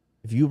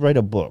you write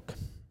a book,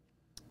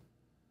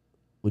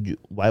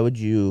 why would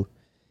you,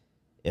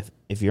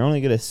 if you're only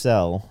going to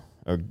sell,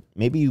 or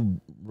maybe you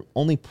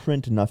only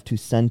print enough to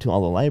send to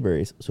all the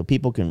libraries so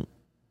people can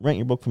rent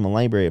your book from a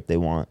library if they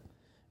want,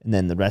 and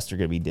then the rest are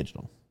going to be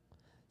digital.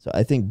 So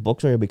I think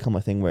books are going to become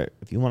a thing where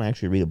if you want to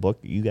actually read a book,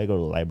 you got to go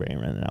to the library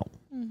and rent it out.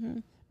 mm-hmm.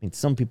 I mean,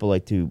 some people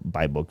like to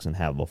buy books and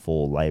have a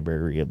full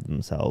library of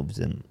themselves,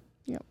 and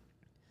Yep.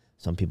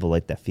 some people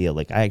like that feel.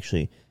 Like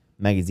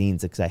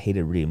magazines, because I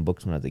hated reading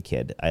books when I was a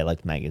kid. I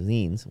liked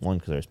magazines, one,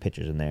 because there's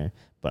pictures in there,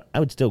 but I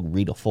would still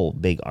read a full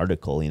big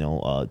article,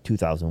 a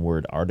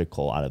 2,000-word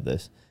article out of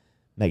this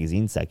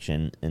magazine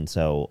section, and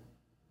so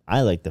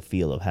I like the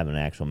feel of having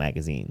actual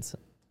magazines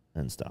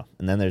and stuff.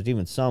 And then there's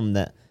even some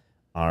that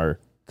are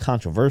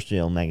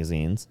controversial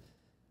magazines,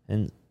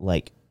 and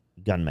like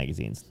gun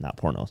magazines, not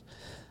pornos.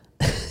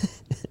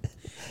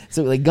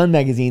 So like gun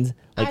magazines.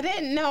 Like, I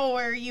didn't know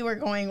where you were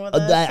going with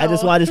this. I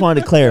just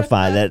wanted to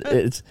clarify that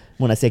it's,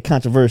 when I say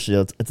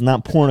controversial, it's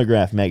not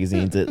pornograph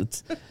magazines.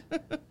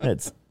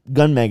 It's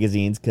gun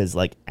magazines, because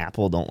like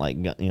Apple don't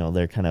like,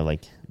 they're kind of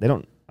like, I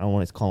don't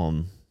want to call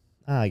them.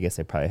 I guess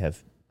they probably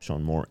have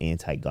shown more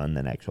anti-gun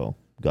than actual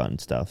gun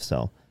stuff.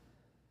 So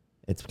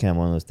it's kind of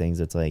one of those things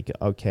that's like,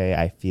 okay,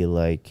 I feel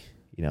like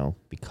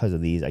because of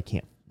these,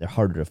 they're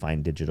harder to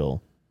find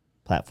digital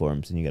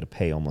platforms, and you got to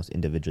pay almost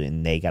individually,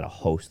 and they got to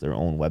host their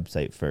own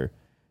website for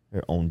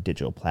their own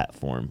digital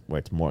platform, where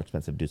it's more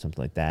expensive to do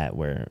something like that,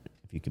 where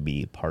if you could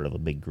be part of a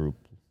big group,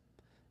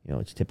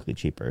 it's typically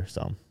cheaper.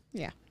 So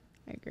yeah,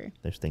 I agree.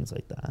 there's things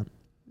like that.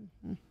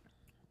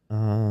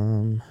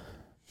 Mm-hmm.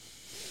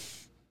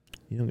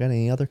 You don't got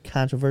any other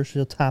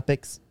controversial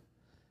topics?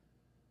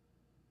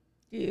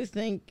 Do you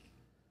think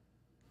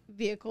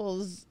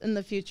vehicles in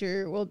the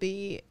future will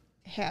be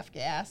half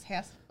gas,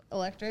 half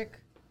electric?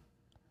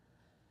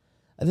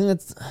 I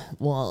think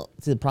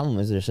the problem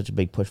is there's such a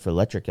big push for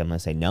electric. I'm going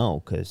to say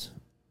no, because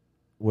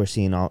we're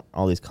seeing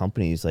all these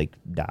companies like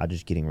Dodge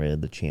is getting rid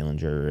of the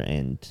Challenger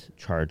and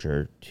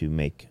Charger to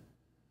make,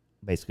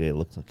 basically it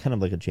looks kind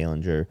of like a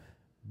Challenger,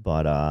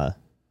 but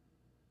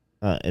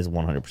is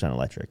 100%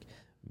 electric.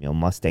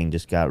 Mustang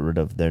just got rid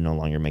of, they're no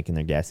longer making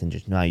their gas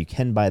engines. Now you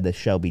can buy the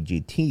Shelby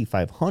GT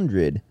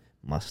 500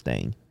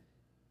 Mustang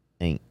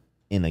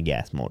in a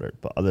gas motor,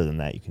 but other than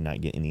that, you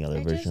cannot get any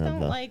other version of the. I just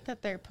don't like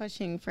that they're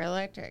pushing for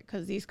electric,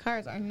 because these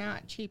cars are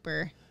not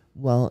cheaper.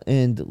 Well,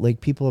 and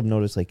like people have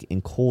noticed, like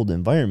in cold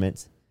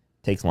environments,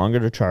 it takes longer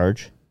to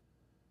charge,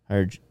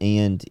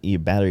 and your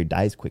battery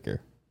dies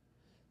quicker.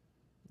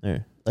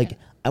 Like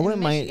I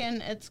wouldn't mind.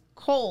 Michigan, it's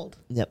cold.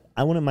 Yep,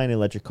 I wouldn't mind an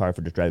electric car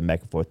for just driving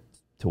back and forth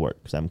to work,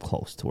 because I'm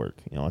close to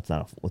work. It's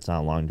not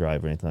a long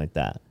drive or anything like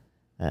that.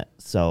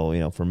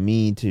 So for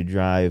me to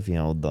drive,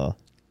 the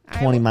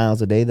 20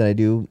 miles a day that I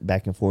do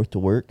back and forth to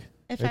work.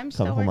 If I'm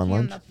still working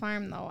on the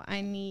farm, though,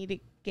 I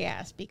need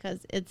gas,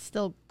 because it's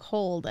still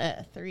cold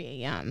at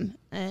 3 a.m.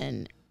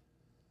 and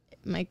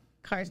my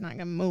car's not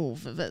gonna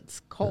move if it's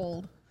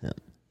cold. Yeah.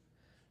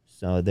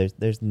 So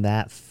there's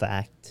that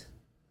fact.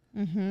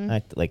 Mm-hmm.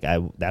 Like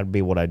that would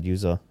be what I'd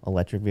use a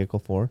electric vehicle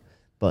for,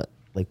 but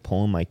like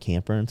pulling my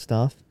camper and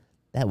stuff,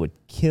 that would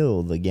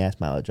kill the gas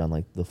mileage on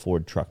like the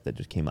Ford truck that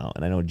just came out.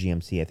 And I know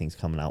GMC I think is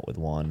coming out with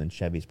one, and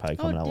Chevy's probably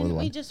coming out with one.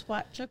 Didn't we just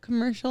watch a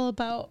commercial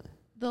about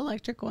the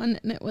electric one,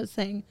 and it was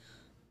saying,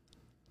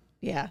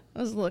 yeah, I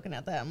was looking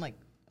at that. I'm like,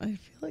 I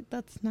feel like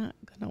that's not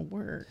gonna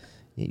work.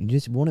 You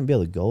just wouldn't be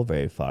able to go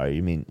very far.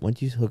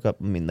 Once you hook up,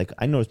 like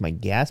I noticed my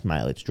gas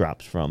mileage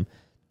drops from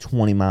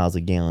 20 miles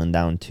a gallon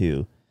down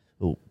to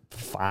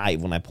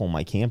 5 when I pull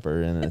my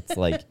camper, and it's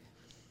like,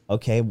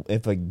 okay,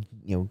 if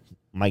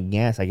my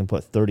gas, I can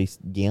put 30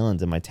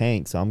 gallons in my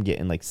tank, so I'm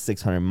getting like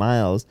 600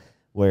 miles,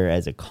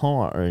 whereas a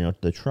car or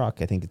the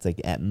truck, I think it's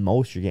like at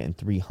most you're getting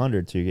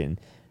 300, so you're getting,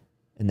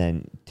 and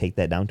then take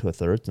that down to a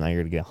third, so now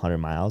you're going to get 100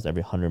 miles.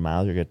 Every 100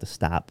 miles you're going to have to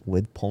stop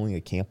with pulling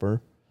a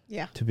camper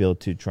to be able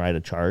to try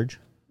to charge.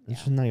 It's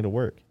just not going to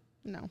work.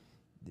 No.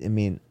 You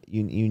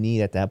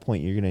need, at that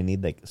point, you're going to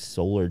need like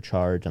solar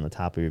charge on the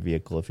top of your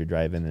vehicle if you're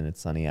driving and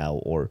it's sunny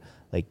out, or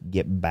like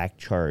get back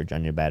charge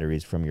on your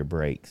batteries from your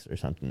brakes or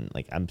something.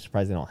 Like, I'm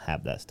surprised they don't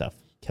have that stuff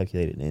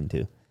calculated in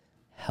to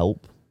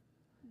help.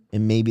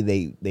 And maybe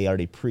they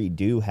already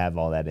do have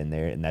all that in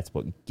there, and that's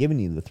what giving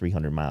you the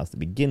 300 miles to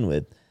begin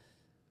with.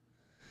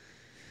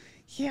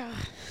 Yeah.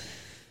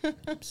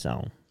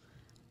 So.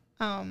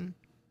 Do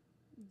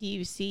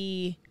you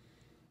see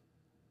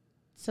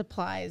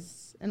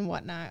supplies and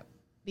whatnot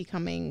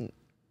becoming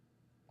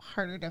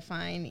harder to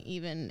find,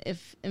 even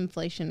if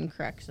inflation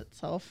corrects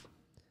itself?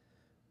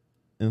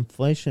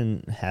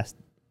 Inflation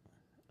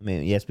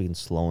yes, we can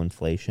slow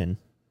inflation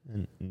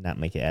and not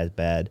make it as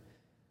bad,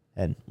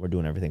 and we're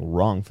doing everything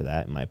wrong for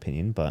that, in my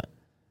opinion. But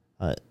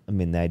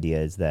the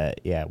idea is that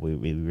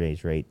we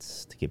raise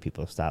rates to get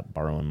people to stop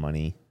borrowing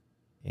money,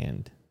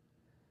 and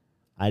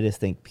I just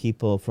think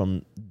people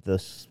from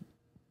this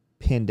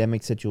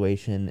pandemic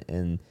situation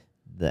and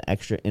the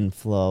extra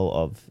inflow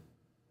of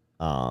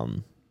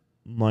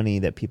money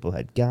that people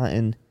had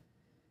gotten,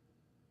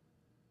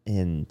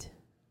 and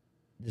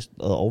just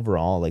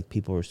overall, like,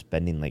 people were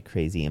spending like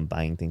crazy and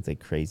buying things like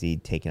crazy,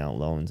 taking out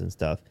loans and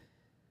stuff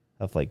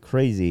like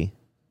crazy.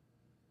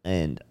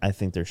 And I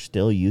think they're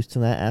still used to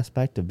that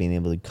aspect of being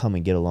able to come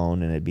and get a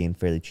loan and it being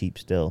fairly cheap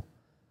still.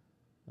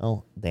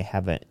 Well, they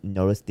haven't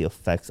noticed the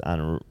effects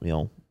on,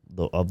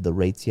 of the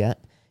rates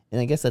yet.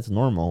 And I guess that's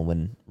normal.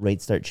 When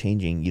rates start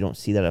changing, you don't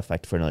see that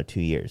effect for another 2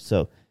 years.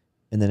 So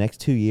in the next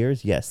 2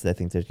 years, yes, I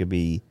think there's going to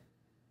be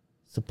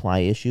supply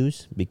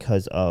issues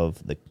because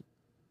of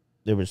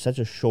there was such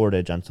a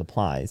shortage on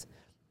supplies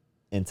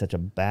and such a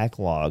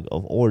backlog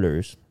of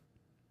orders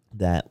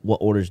that what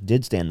orders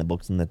did stay in the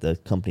books and that the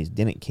companies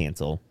didn't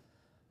cancel,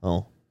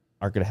 are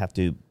going to have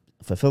to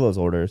fulfill those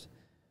orders.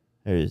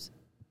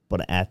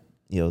 But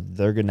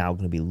they're now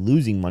going to be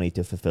losing money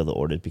to fulfill the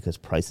orders because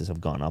prices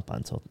have gone up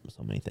on so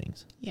many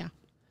things. Yeah.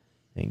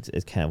 Things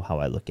is kind of how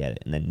I look at it.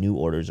 And then new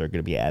orders are going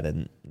to be at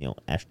an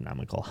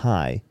astronomical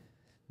high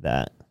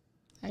that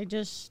I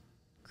just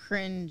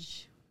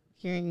cringe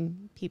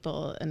hearing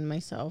people and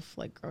myself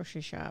like grocery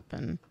shop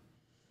and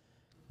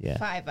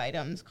 5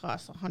 items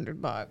cost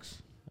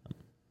 $100.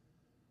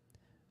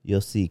 You'll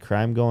see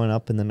crime going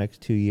up in the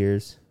next 2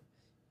 years.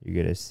 You're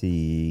going to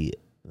see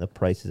the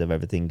prices of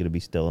everything going to be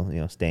still,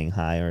 staying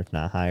high, or if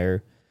not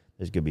higher.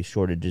 There's going to be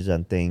shortages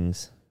on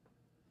things,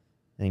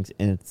 and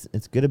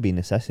it's going to be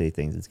necessity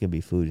things. It's going to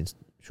be food and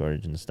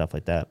shortage and stuff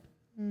like that.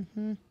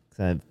 Mm-hmm.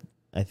 Because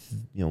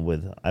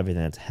with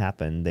everything that's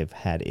happened, they've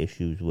had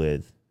issues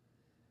with,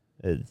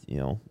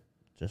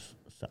 just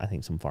I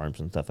think some farms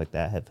and stuff like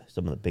that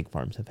some of the big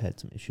farms have had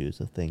some issues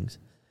with things,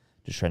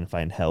 just trying to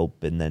find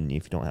help, and then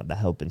if you don't have the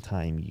help in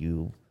time,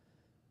 you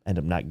end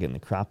up not getting the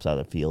crops out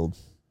of the field.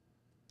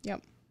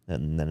 Yep.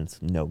 And then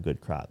it's no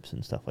good crops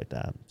and stuff like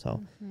that.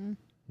 So,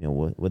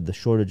 with the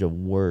shortage of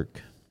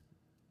workers,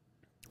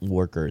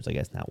 I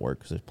guess not work,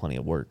 because there's plenty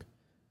of work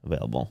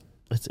available.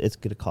 It's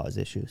going to cause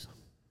issues.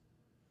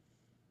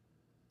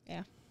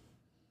 Yeah.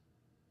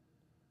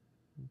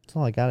 That's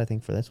all I got, I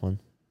think, for this one.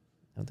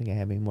 I don't think I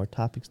have any more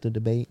topics to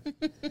debate.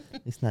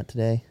 At least not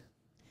today.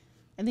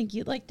 I think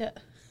you liked it.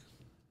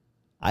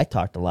 I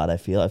talked a lot, I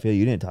feel. I feel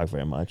you didn't talk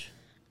very much.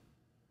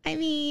 I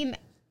mean,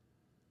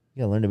 you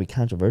gotta learn to be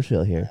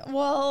controversial here.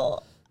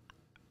 Well,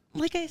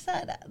 like I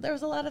said, there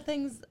was a lot of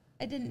things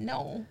I didn't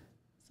know.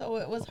 So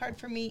it was hard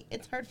for me.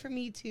 It's hard for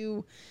me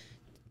to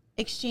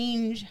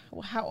exchange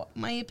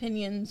my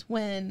opinions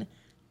when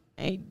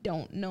I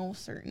don't know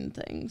certain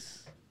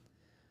things.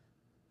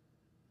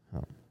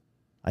 Oh.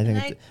 I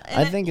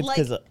think it's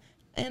because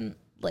and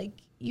like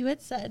you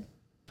had said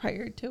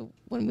prior to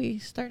when we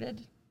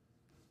started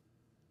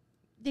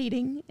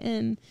dating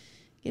and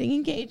getting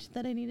engaged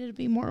that I needed to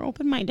be more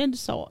open-minded,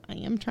 so I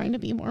am trying to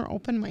be more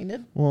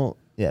open-minded. Well,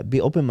 yeah, be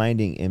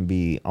open-minded and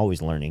be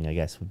always learning, I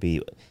guess, would be,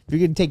 if you're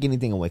going to take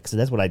anything away, because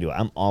that's what I do.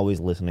 I'm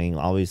always listening,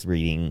 always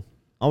reading,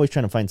 always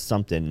trying to find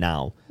something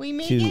now. We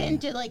may get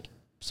into, like,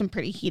 some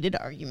pretty heated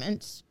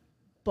arguments,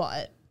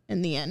 but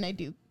in the end, I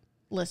do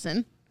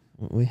listen.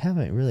 We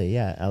haven't really,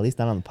 at least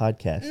not on the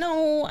podcast.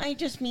 No, I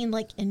just mean,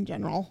 like, in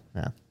general.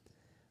 Yeah.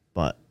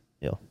 But,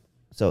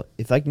 so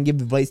if I can give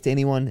advice to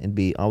anyone and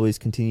always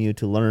continue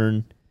to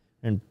learn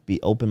and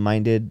be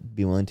open-minded,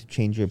 be willing to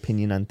change your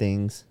opinion on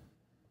things,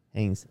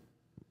 and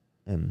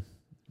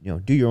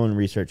do your own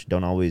research.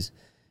 Don't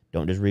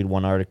just read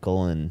one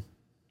article and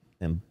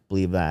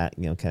believe that,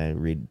 kind of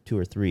read 2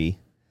 or 3,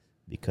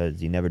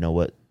 because you never know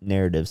what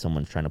narrative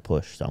someone's trying to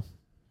push. So,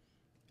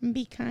 and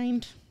be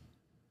kind.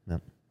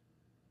 Yep.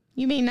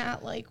 You may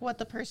not like what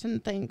the person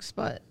thinks,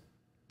 but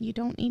you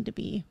don't need to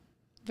be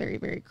very,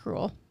 very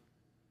cruel.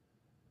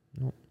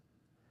 Nope.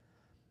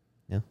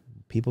 Yeah,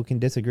 people can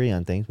disagree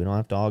on things. We don't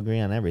have to all agree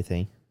on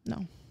everything.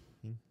 No.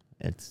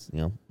 It's,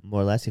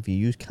 more or less, if you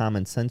use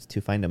common sense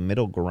to find a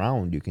middle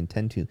ground, you can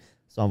tend to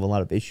solve a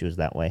lot of issues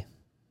that way.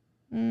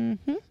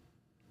 Mm-hmm.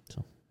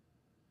 So,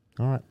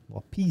 all right.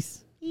 Well,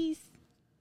 peace. Peace.